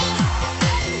birthday. Make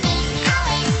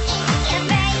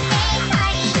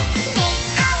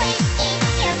a wish if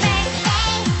it's your birthday.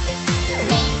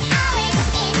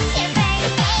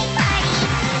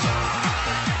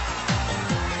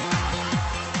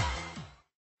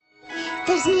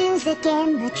 There's music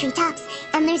in the treetops,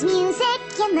 and there's music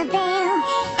in the vale,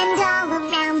 and all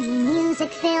around you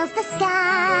music fills the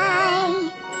sky.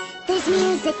 There's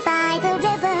music by the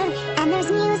river, and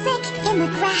there's music in the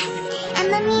grass,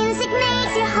 and the music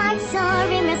makes your heart soar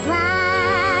in reply.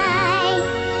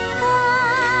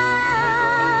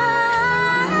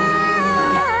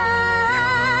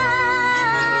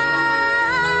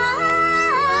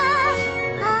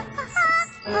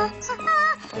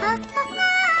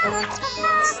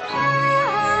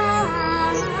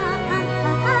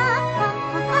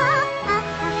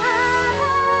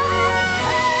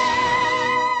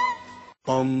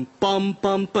 Bum bum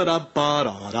bum ba da ba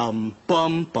da dum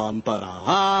bum bum ba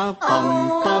da bum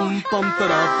bum bum ba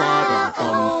da ba da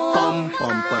bum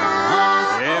bum ba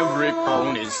da. Every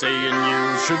pony's saying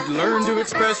you should learn to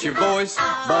express your voice,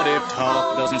 but if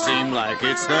talk doesn't seem like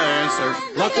it's the answer,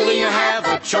 luckily you have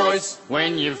a choice.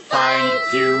 When you find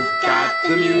you've got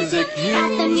the music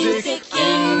in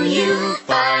you,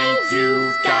 find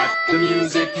you've got the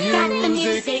music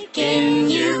in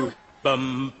you.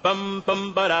 Bum bum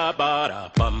bum ba da ba da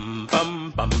bum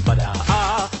bum bum ba da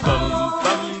bum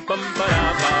bum bum ba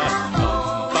da ba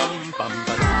bum bum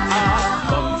ba da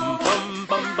bum bum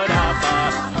bum ba da ba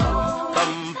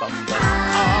bum bum ba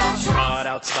da. Trot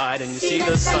outside and you see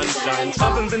the sunshine,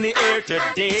 something's in the air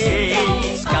today.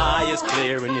 Sky is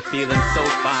clear and you're feeling so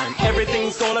fine.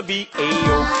 Everything's gonna be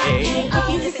a-okay. If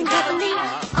you listen carefully,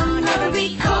 on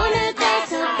every corner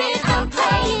there's a rhythm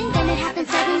playing. Then it happens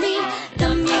suddenly,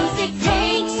 the music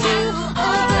takes you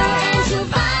over, and you'll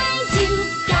find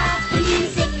you've got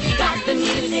the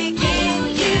music in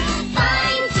you.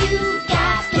 Find you've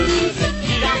got the music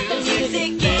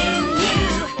in you.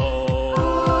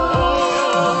 Oh,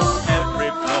 every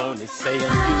pony's saying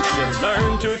you should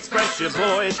learn to express your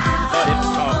voice, but if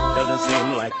talk doesn't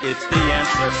seem like it's the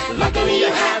answer, luckily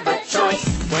you have a choice.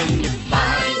 When you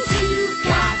find you've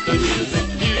got the music,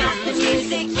 you got the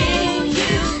music in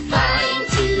you. Find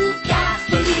you've got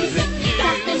the music, you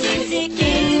got the music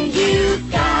in you.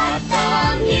 Got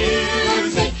the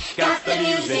music, got the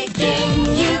music in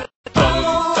you.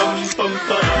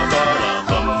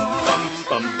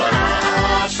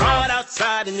 Try it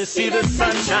outside and you see the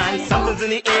sunshine. Something's in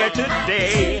the air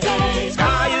today.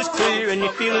 Sky is clear and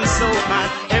you're feeling so fine.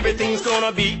 Everything's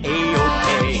gonna be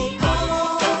A-OK.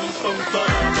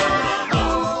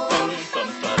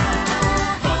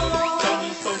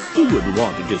 Who wouldn't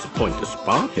want to disappoint the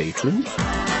spa patrons?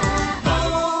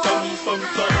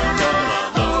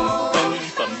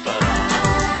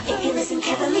 If you listen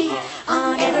carefully,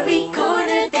 on every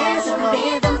corner there's a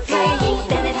rhythm playing.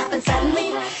 Then it happens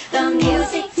suddenly, the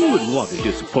music Who wouldn't want to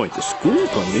disappoint the school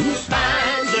ponies?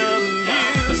 Find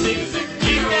the music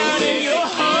deep down in your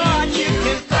heart. You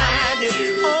can find it.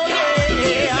 Oh yeah,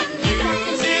 yeah.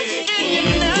 Music in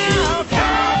you now.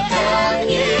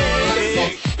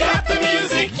 Got the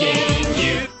music in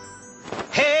you.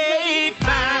 Hey,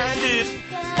 find it.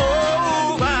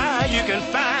 Oh, why you can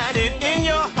find it in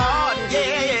your heart.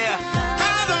 Yeah,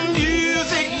 find the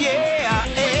music. Yeah,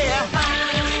 yeah.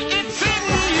 It's in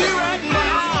you right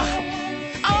now.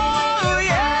 Oh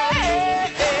yeah,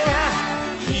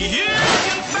 you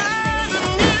can find the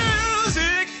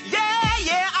music. Yeah,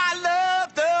 yeah, I love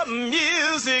the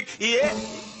music. Yeah.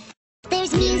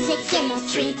 There's music in the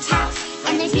treetops,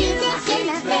 and there's music in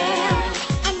the vale,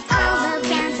 and all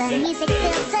around the music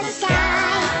fills the sky.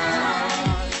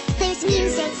 There's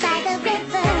music by the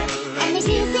river, and there's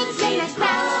music in the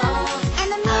crowd,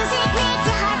 and the music makes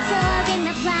your heart soar in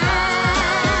the clouds.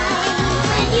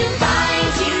 When you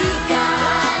find you've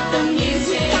got the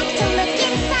music, got to look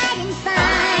inside and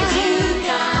find you've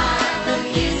got the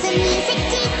music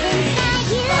deep inside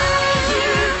you.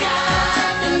 You've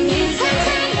got the music.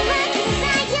 Sometimes you look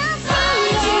inside, you'll see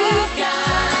it. You've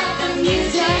got the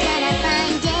music. You're gonna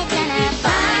find it, gonna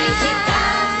find you.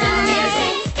 Got the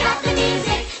music, got the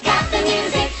music, got the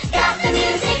music, got the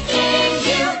music in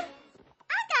you.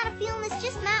 I got a feeling this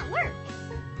just might work.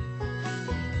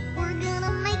 We're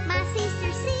gonna make my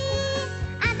sister see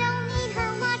I don't need her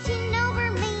watching over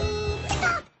me.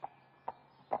 Stop!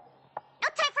 No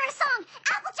time for a song.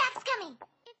 Applejack's coming.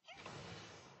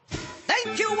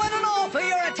 Thank you one and all for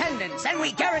your attendance, and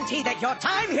we guarantee that your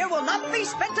time here will not be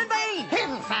spent in vain.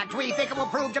 In fact, we think it will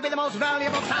prove to be the most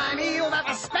valuable time you've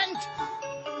ever spent.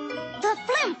 The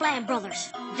Flim Flam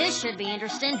Brothers. This should be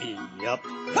interesting. Yup.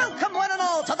 Welcome one and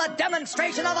all to the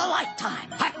demonstration of a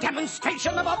lifetime. A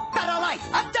demonstration of a better life.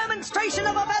 A demonstration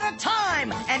of a better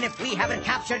time. And if we haven't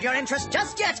captured your interest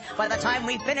just yet, by the time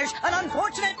we finish, an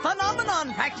unfortunate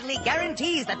phenomenon practically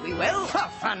guarantees that we will. A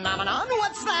phenomenon?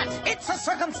 What's that? It's a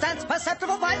circumstance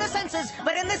perceptible by the senses,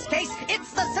 but in this case,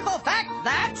 it's the simple fact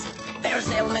that there's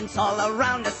ailments all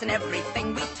around us in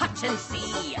everything we touch and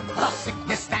see. A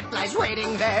sickness that lies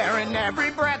waiting there in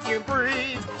every breath you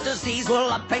breathe. Disease will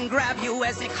up and grab you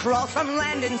as it crawls from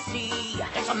land and sea.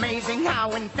 It's amazing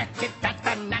how infected that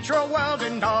the natural world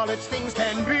and all its things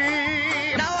can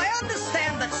be. Now, I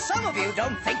understand that some of you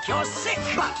don't think you're sick.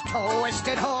 But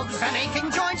twisted hooves and aching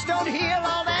joints don't heal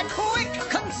all that quick.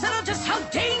 Consider just how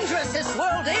dangerous this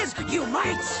world is. You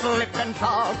might Slip and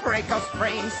fall, break or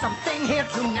sprain something here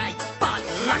tonight. But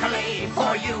luckily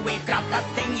for you, we've got the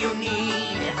thing you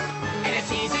need. And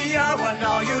it's easier when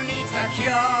all you need's the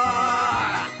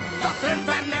cure. The Flim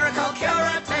Flam Miracle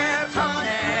Curative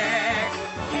Tonic.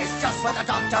 It's just what the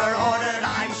doctor ordered,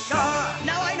 I'm sure.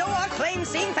 Now I know our claims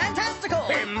seem fantastical,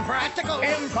 Impractical,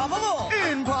 improbable,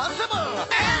 impossible,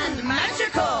 and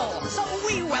magical. So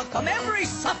we welcome every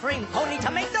suffering pony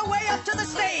to make their way up to the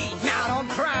stage. Now don't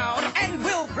crowd. And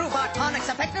we'll prove our tonic's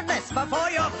effectiveness before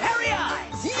your very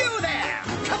eyes. You there!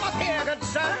 Come up here, good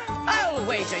sir. I'll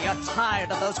wager you're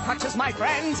tired of those crutches, my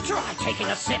friend. Try taking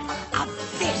a sip of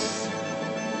this.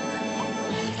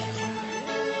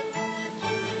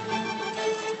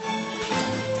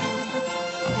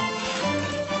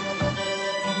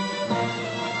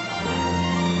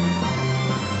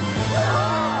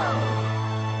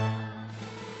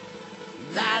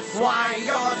 That's why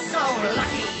you're so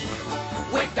lucky.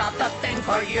 We've got the thing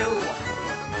for you.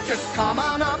 Just come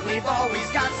on up, we've always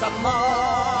got some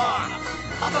more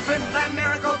of the Flim Flam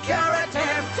Miracle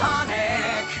Curative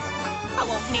Tonic. I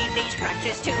won't need these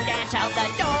crutches to dance out the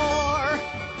door.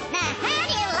 Now, how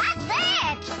do you like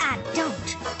that? I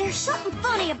don't. There's something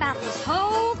funny about this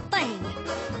whole thing.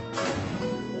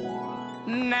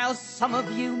 Now some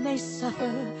of you may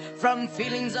suffer from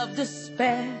feelings of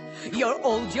despair. You're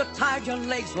old, you're tired, your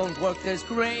legs won't work, there's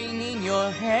grain in your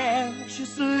hair.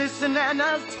 Just listen and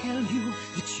I'll tell you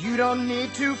that you don't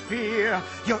need to fear.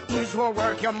 Your ears will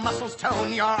work, your muscles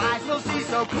tone, your eyes will see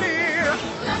so clear.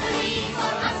 Luckily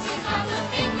for us, we have the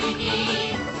thing we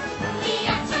need. The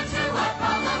answer to our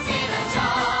problems in a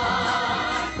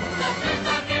jar. The Prince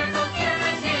of Miracle Cure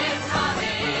is here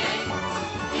coming.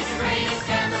 He's the greatest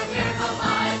and the miracle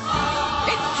by far.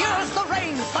 It cures the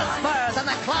rain, spurs, and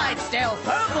the Clydesdale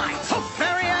firm light. So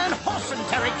Fairy and Horse and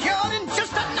Terry cured in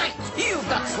just a night. You've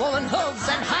got swollen hooves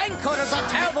and hindquarters, a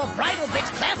terrible bridle bit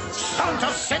cleft. Don't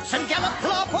just sit and gallop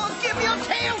flop or give your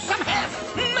tail some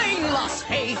heft. Mane loss,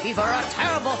 hay fever, a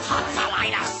terrible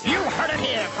tonsillitis. You heard it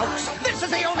here, folks. This is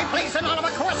the only place in all of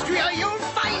Equestria you'll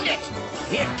find it.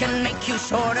 It can make you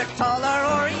shorter, taller,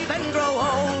 or even grow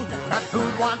old. But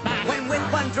who'd want that When with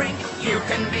one drink, you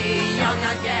can be young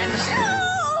again?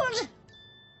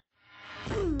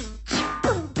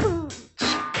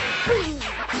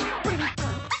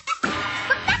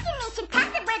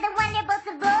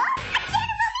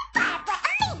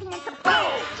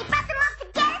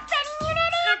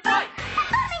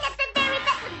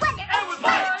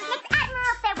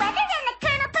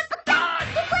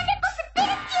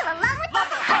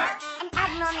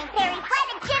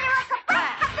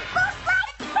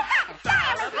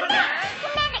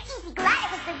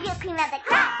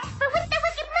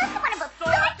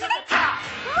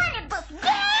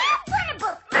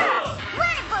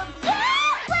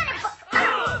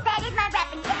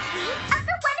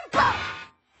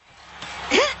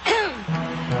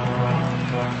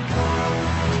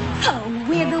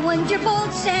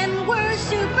 Wonderbolts and we're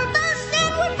super fast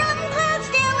and we're from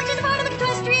Cloudsdale, which is a part of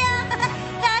Equestria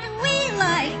that we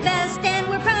like best, and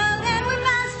we're proud and we're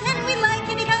fast and we like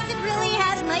it because it really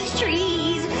has nice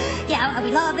trees. Yeah,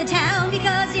 we love the town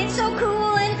because it's so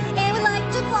cool, and we like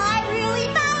to fly really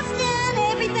fast and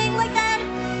everything like that.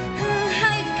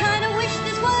 I kind of wish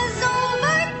this was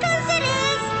over, cause it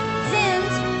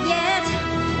isn't yet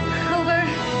over.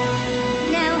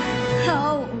 Now,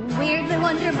 oh, we're the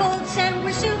Wonderbolts and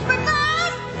we're super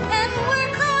fast and we're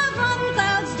cloud from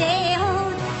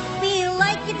Cloudsdale. We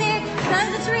like it there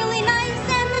cause it's really nice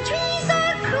and the trees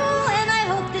are cool, and I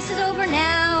hope this is over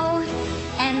now.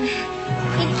 And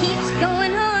it keeps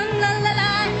going on, la la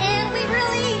la, and we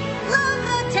really love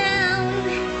the town.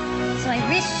 So I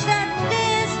wish that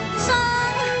this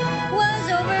song was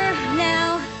over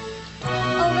now.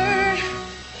 Over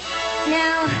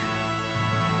now.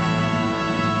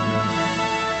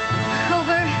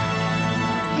 Over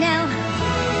now.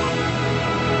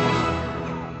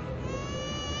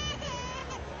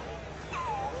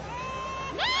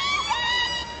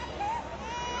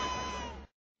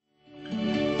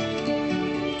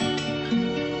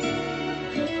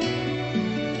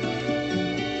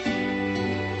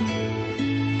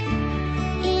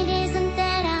 It isn't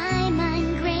that I'm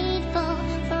ungrateful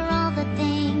for all the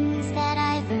things that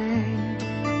I've earned,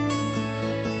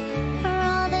 for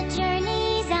all the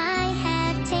journeys I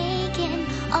have taken,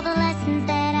 all the lessons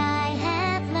that I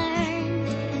have learned.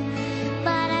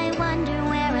 But I wonder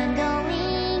where I'm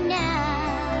going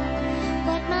now,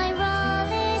 what my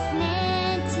role is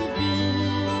meant to be.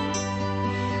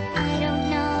 I don't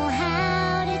know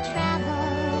how to travel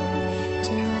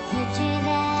to a future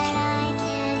that I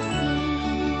can't see.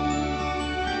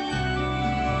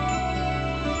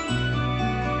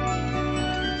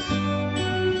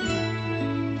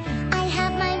 I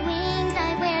have my wings,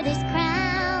 I wear this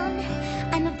crown.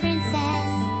 I'm a princess,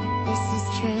 this is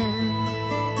true.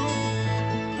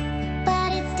 But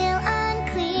it's still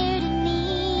unclear to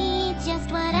me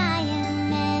just what I am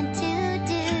meant to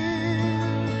do.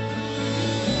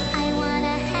 I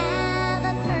wanna have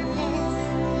a purpose,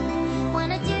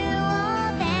 wanna do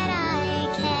all that I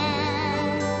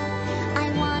can. I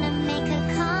wanna make a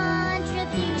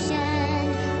contribution,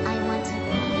 I want to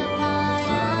be a part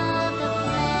of the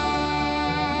plan.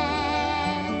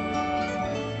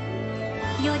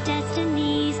 Your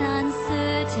destiny's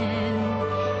uncertain,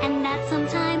 and that's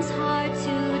sometimes hard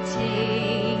to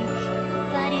take.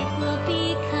 But it will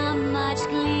become much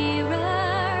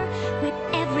clearer with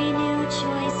every new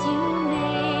choice you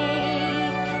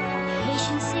make.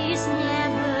 Patience is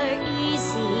never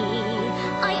easy.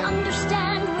 I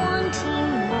understand wanting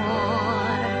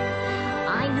more.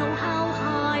 I know how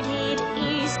hard it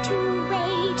is to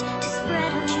wait, to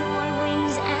spread out your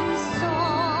wings and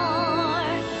soar.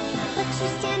 But you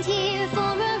stand here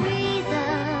for a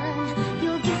reason.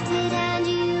 You're gifted and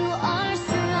you are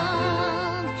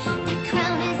strong. That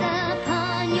crown is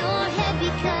upon your head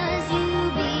because you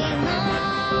belong.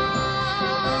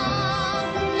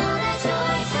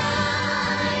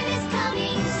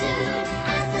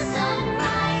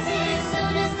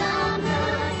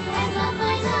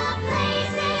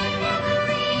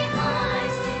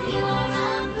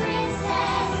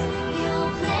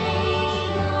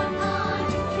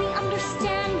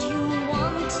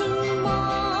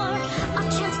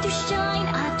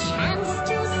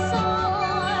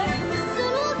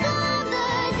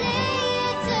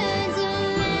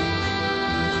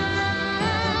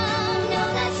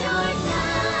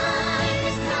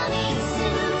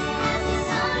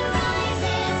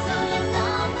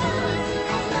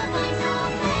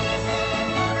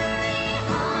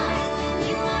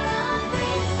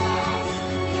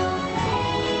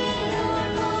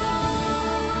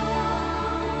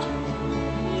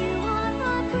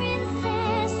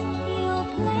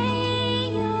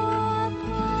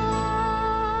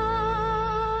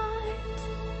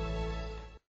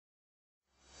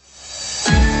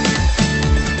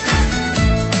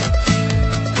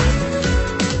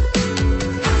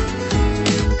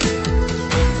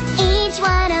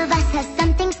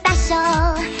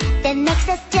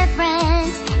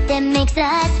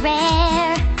 makes us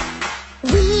rare.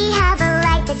 We have a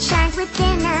light that shines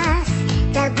within us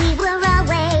that we were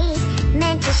always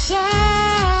meant to share.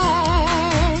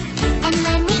 And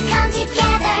when we come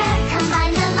together,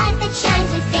 combine the light that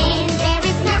shines within, there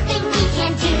is nothing we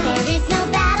can't do, there is no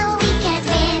battle we can't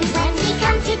win. When we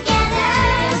come together,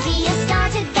 be a star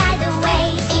to guide the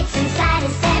way, it's inside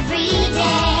us every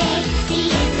day. See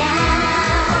it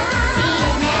now, see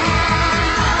it now.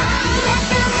 Let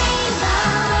the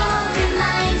rainbow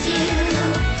remind you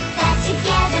that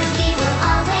together we will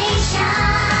always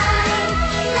shine.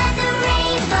 Let the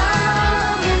rainbow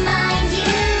remind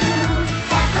you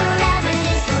that forever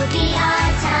this will be our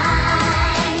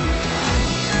time.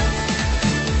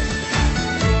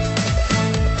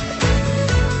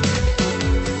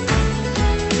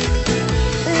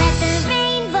 Let the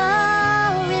rainbow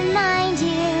remind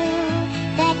you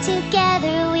that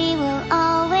together we will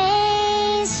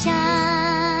always shine.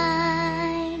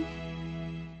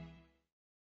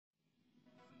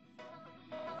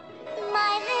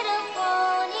 My little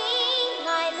pony,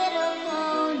 my little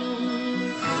pony.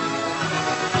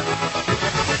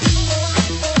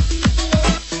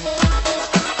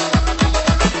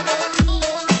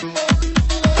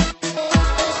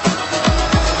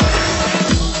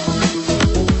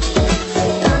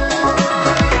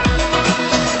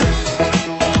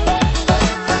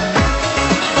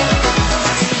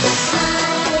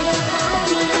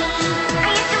 I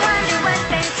used to wonder what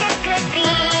friendship could be,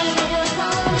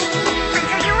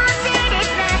 until you all shared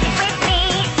its magic with me.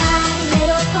 My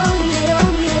little pony, little,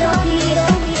 little,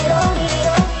 little, little,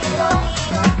 little.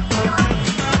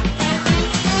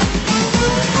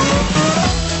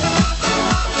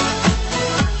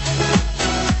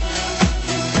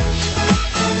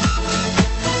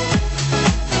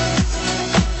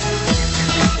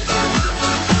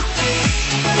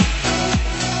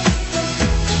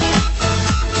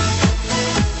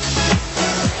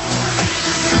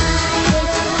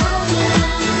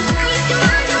 I used to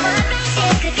wonder what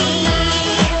friendship could be,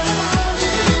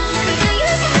 until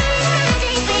you shared its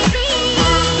magic with me.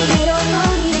 Little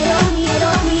pony, little,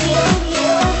 little, little,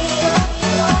 little,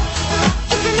 little.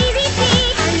 It's an easy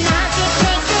feat, and magic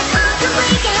makes it hard to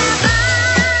break and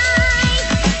find.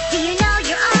 Do you know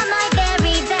you're all my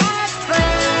very best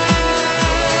friends?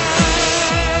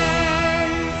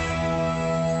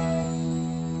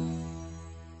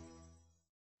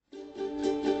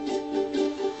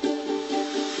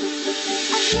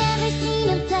 I've never seen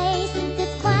a place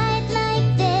that's quite like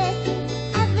this.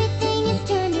 Everything is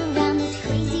turned around, this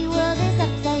crazy world is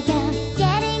upside down.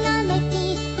 Getting on my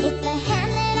feet, it's the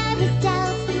hand that I was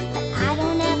dealt, but I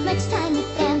don't have much time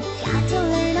with them. Got to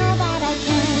learn all that I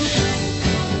can.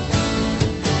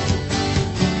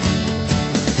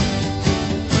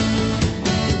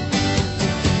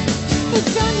 They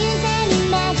don't use any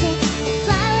magic, they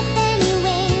fly with any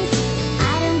wings.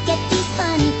 I don't get these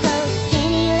funny clothes,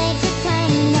 skinny legs or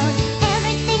tiny nose.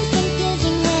 Everything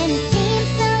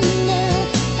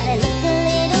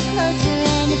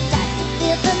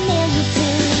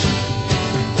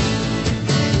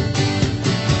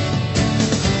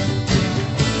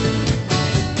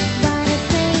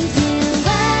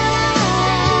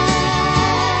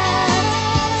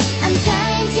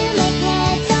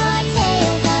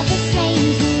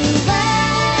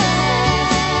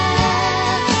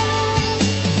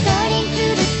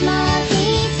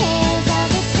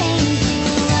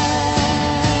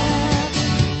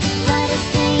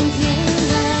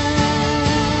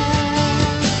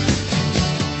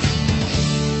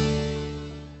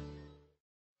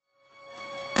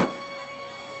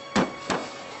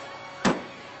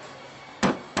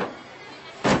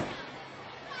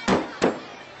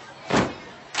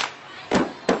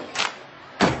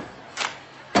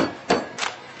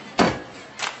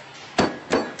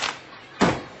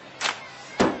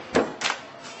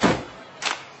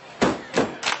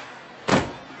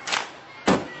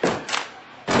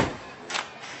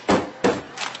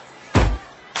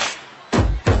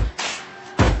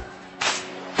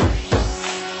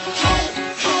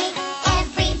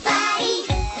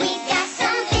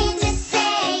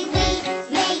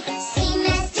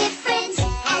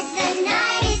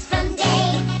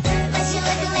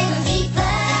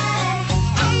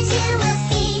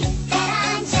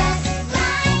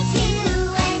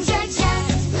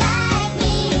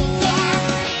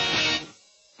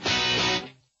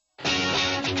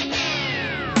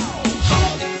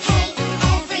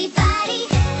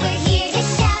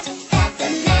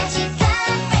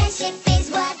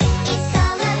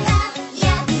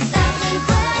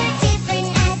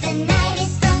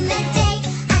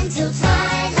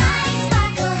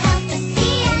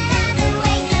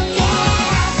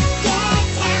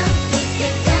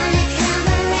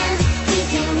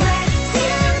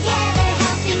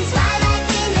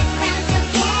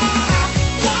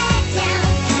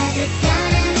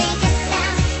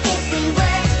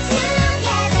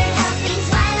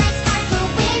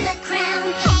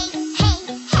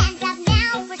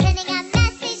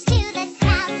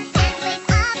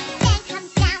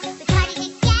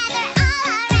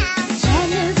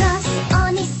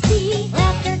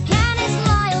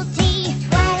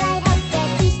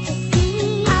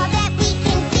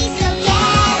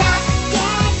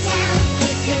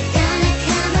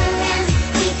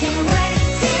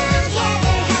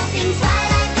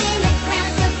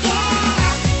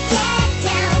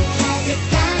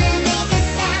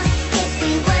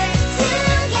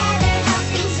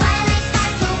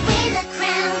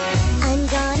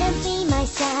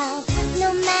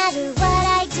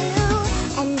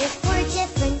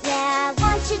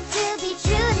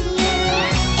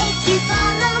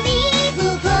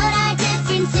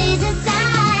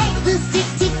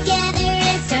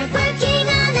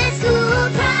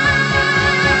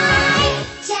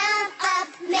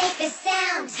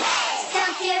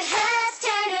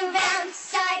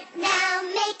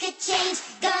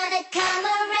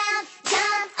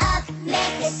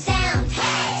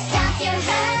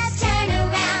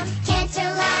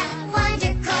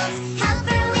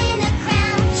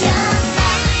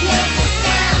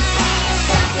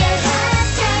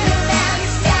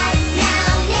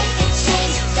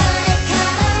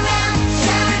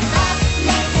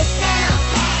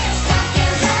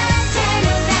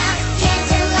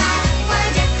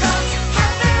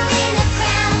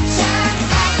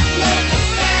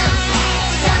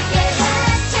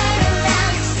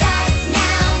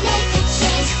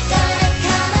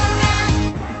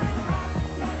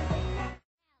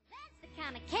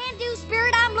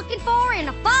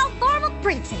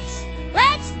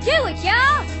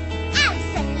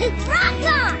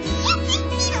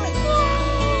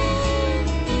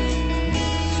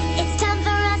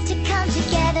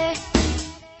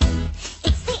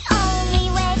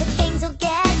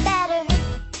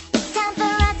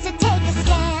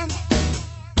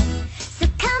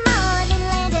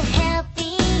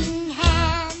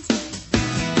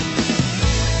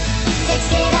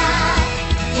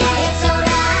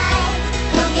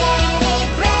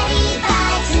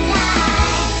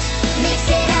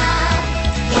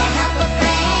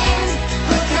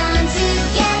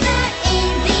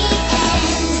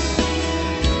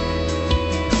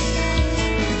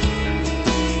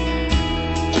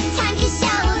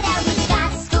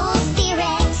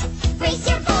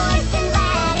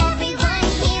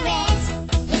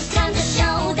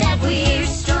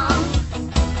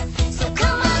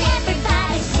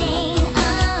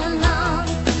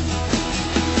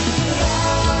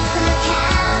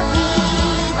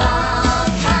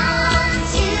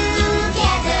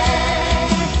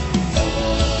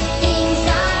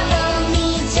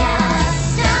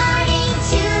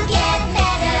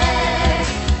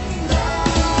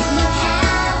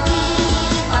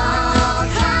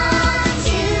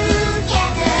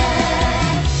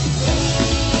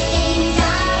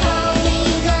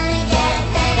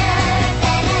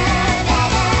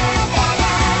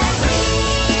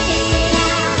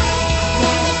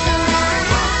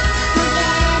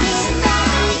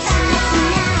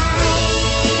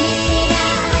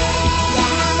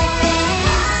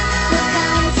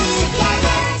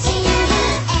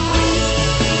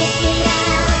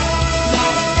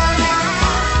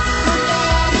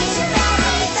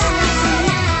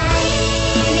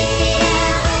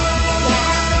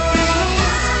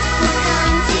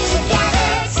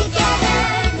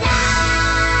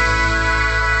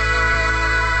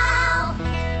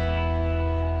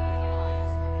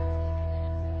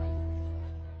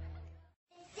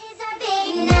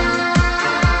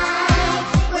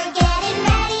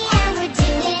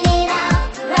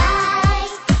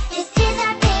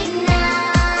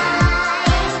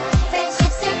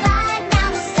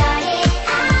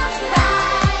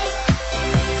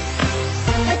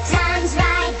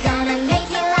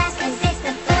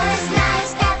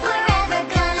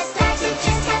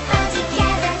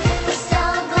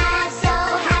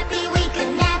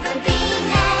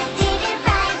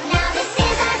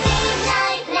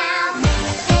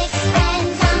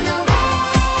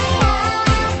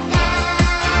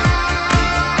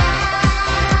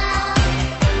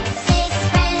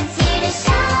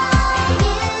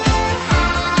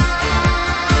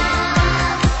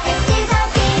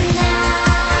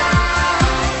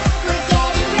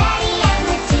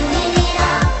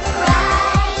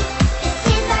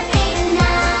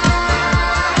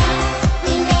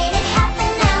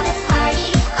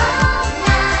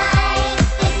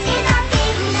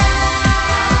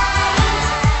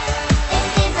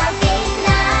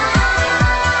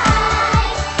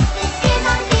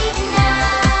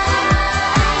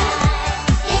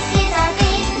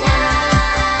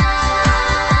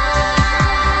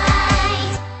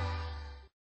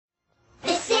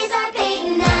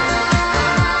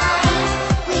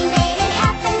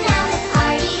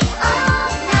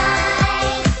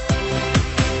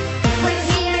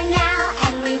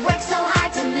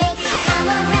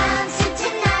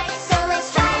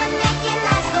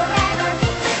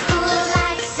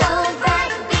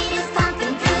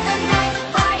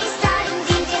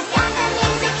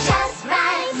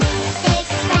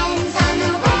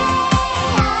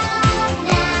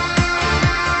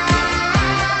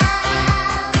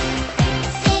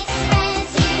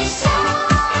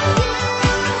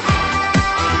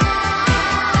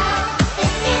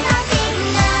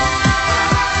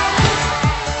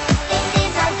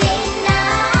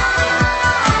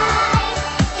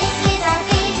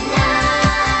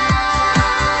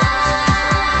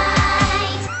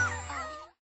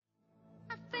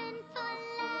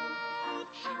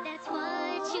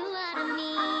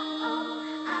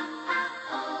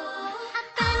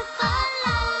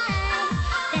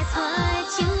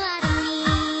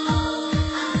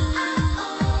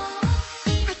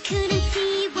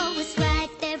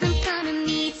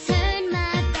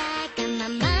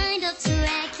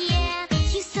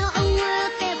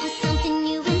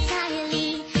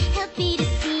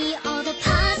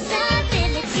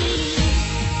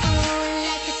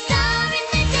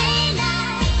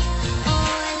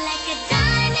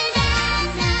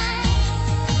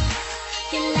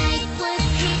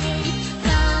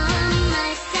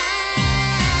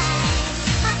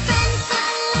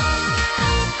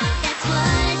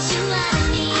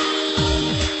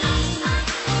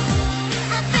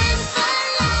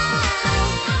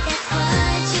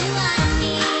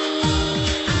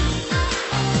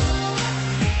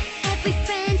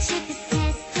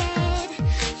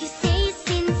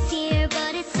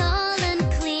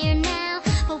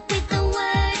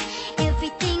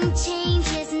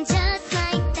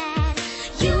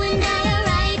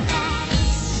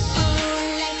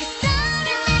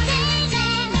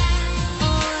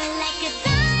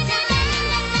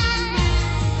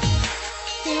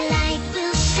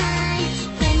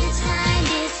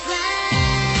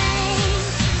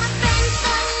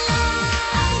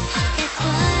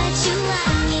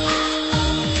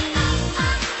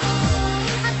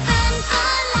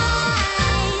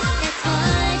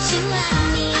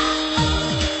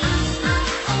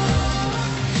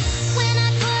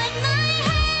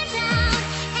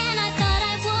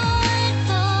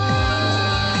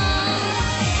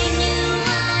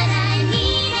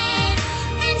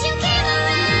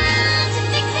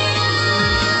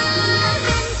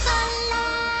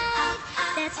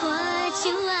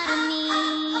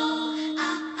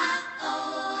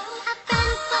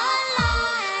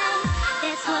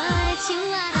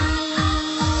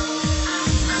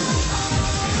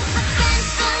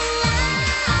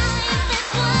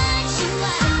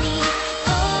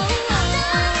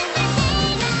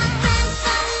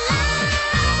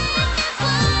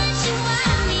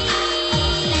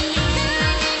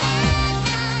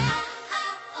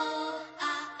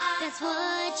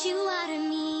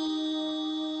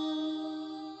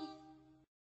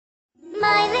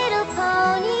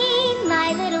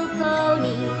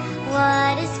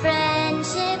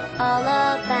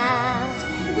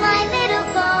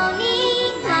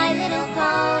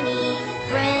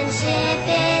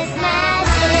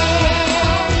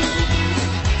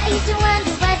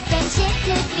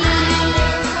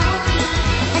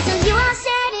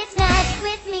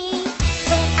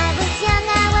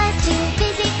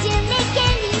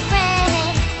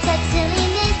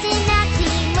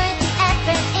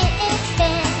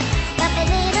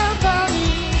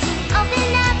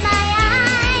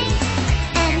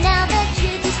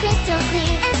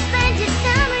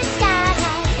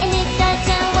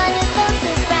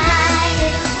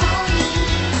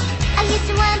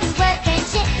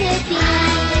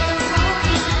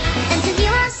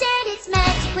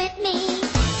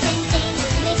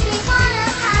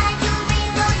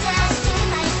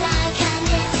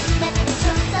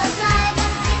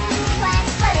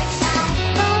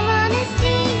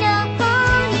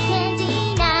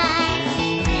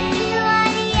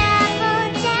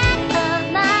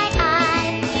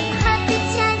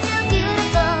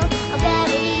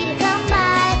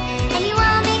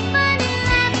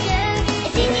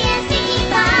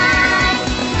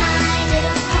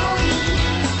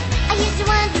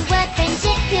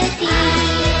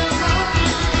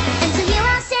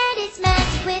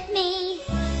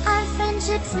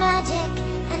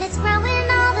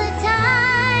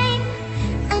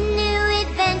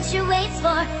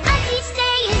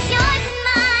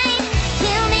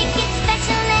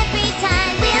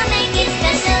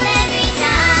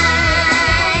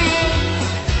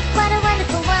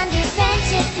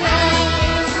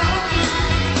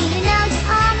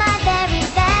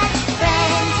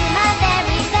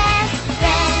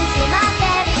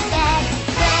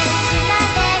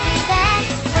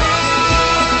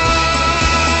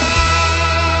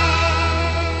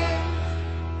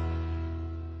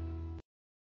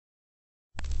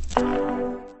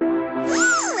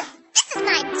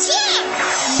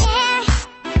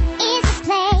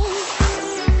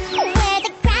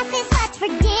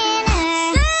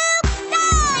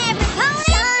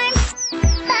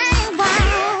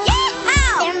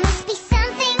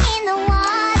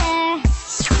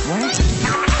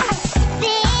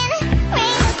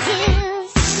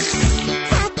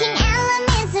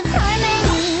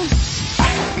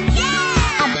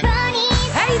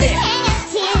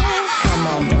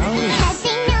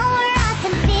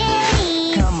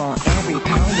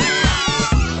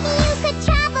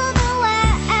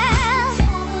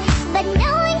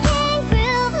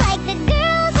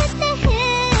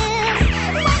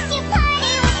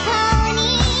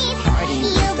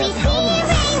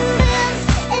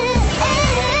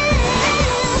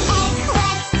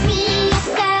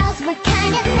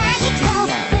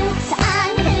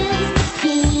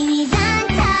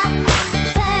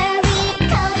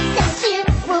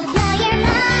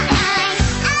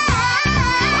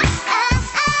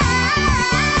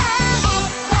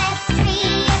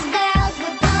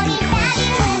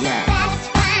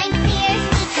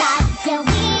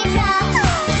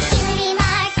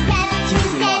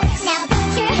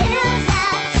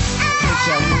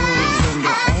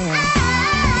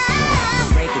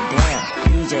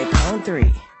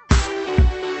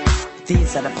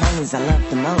are the ponies I love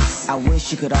the most. I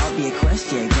wish you could all be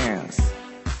Equestria Girls.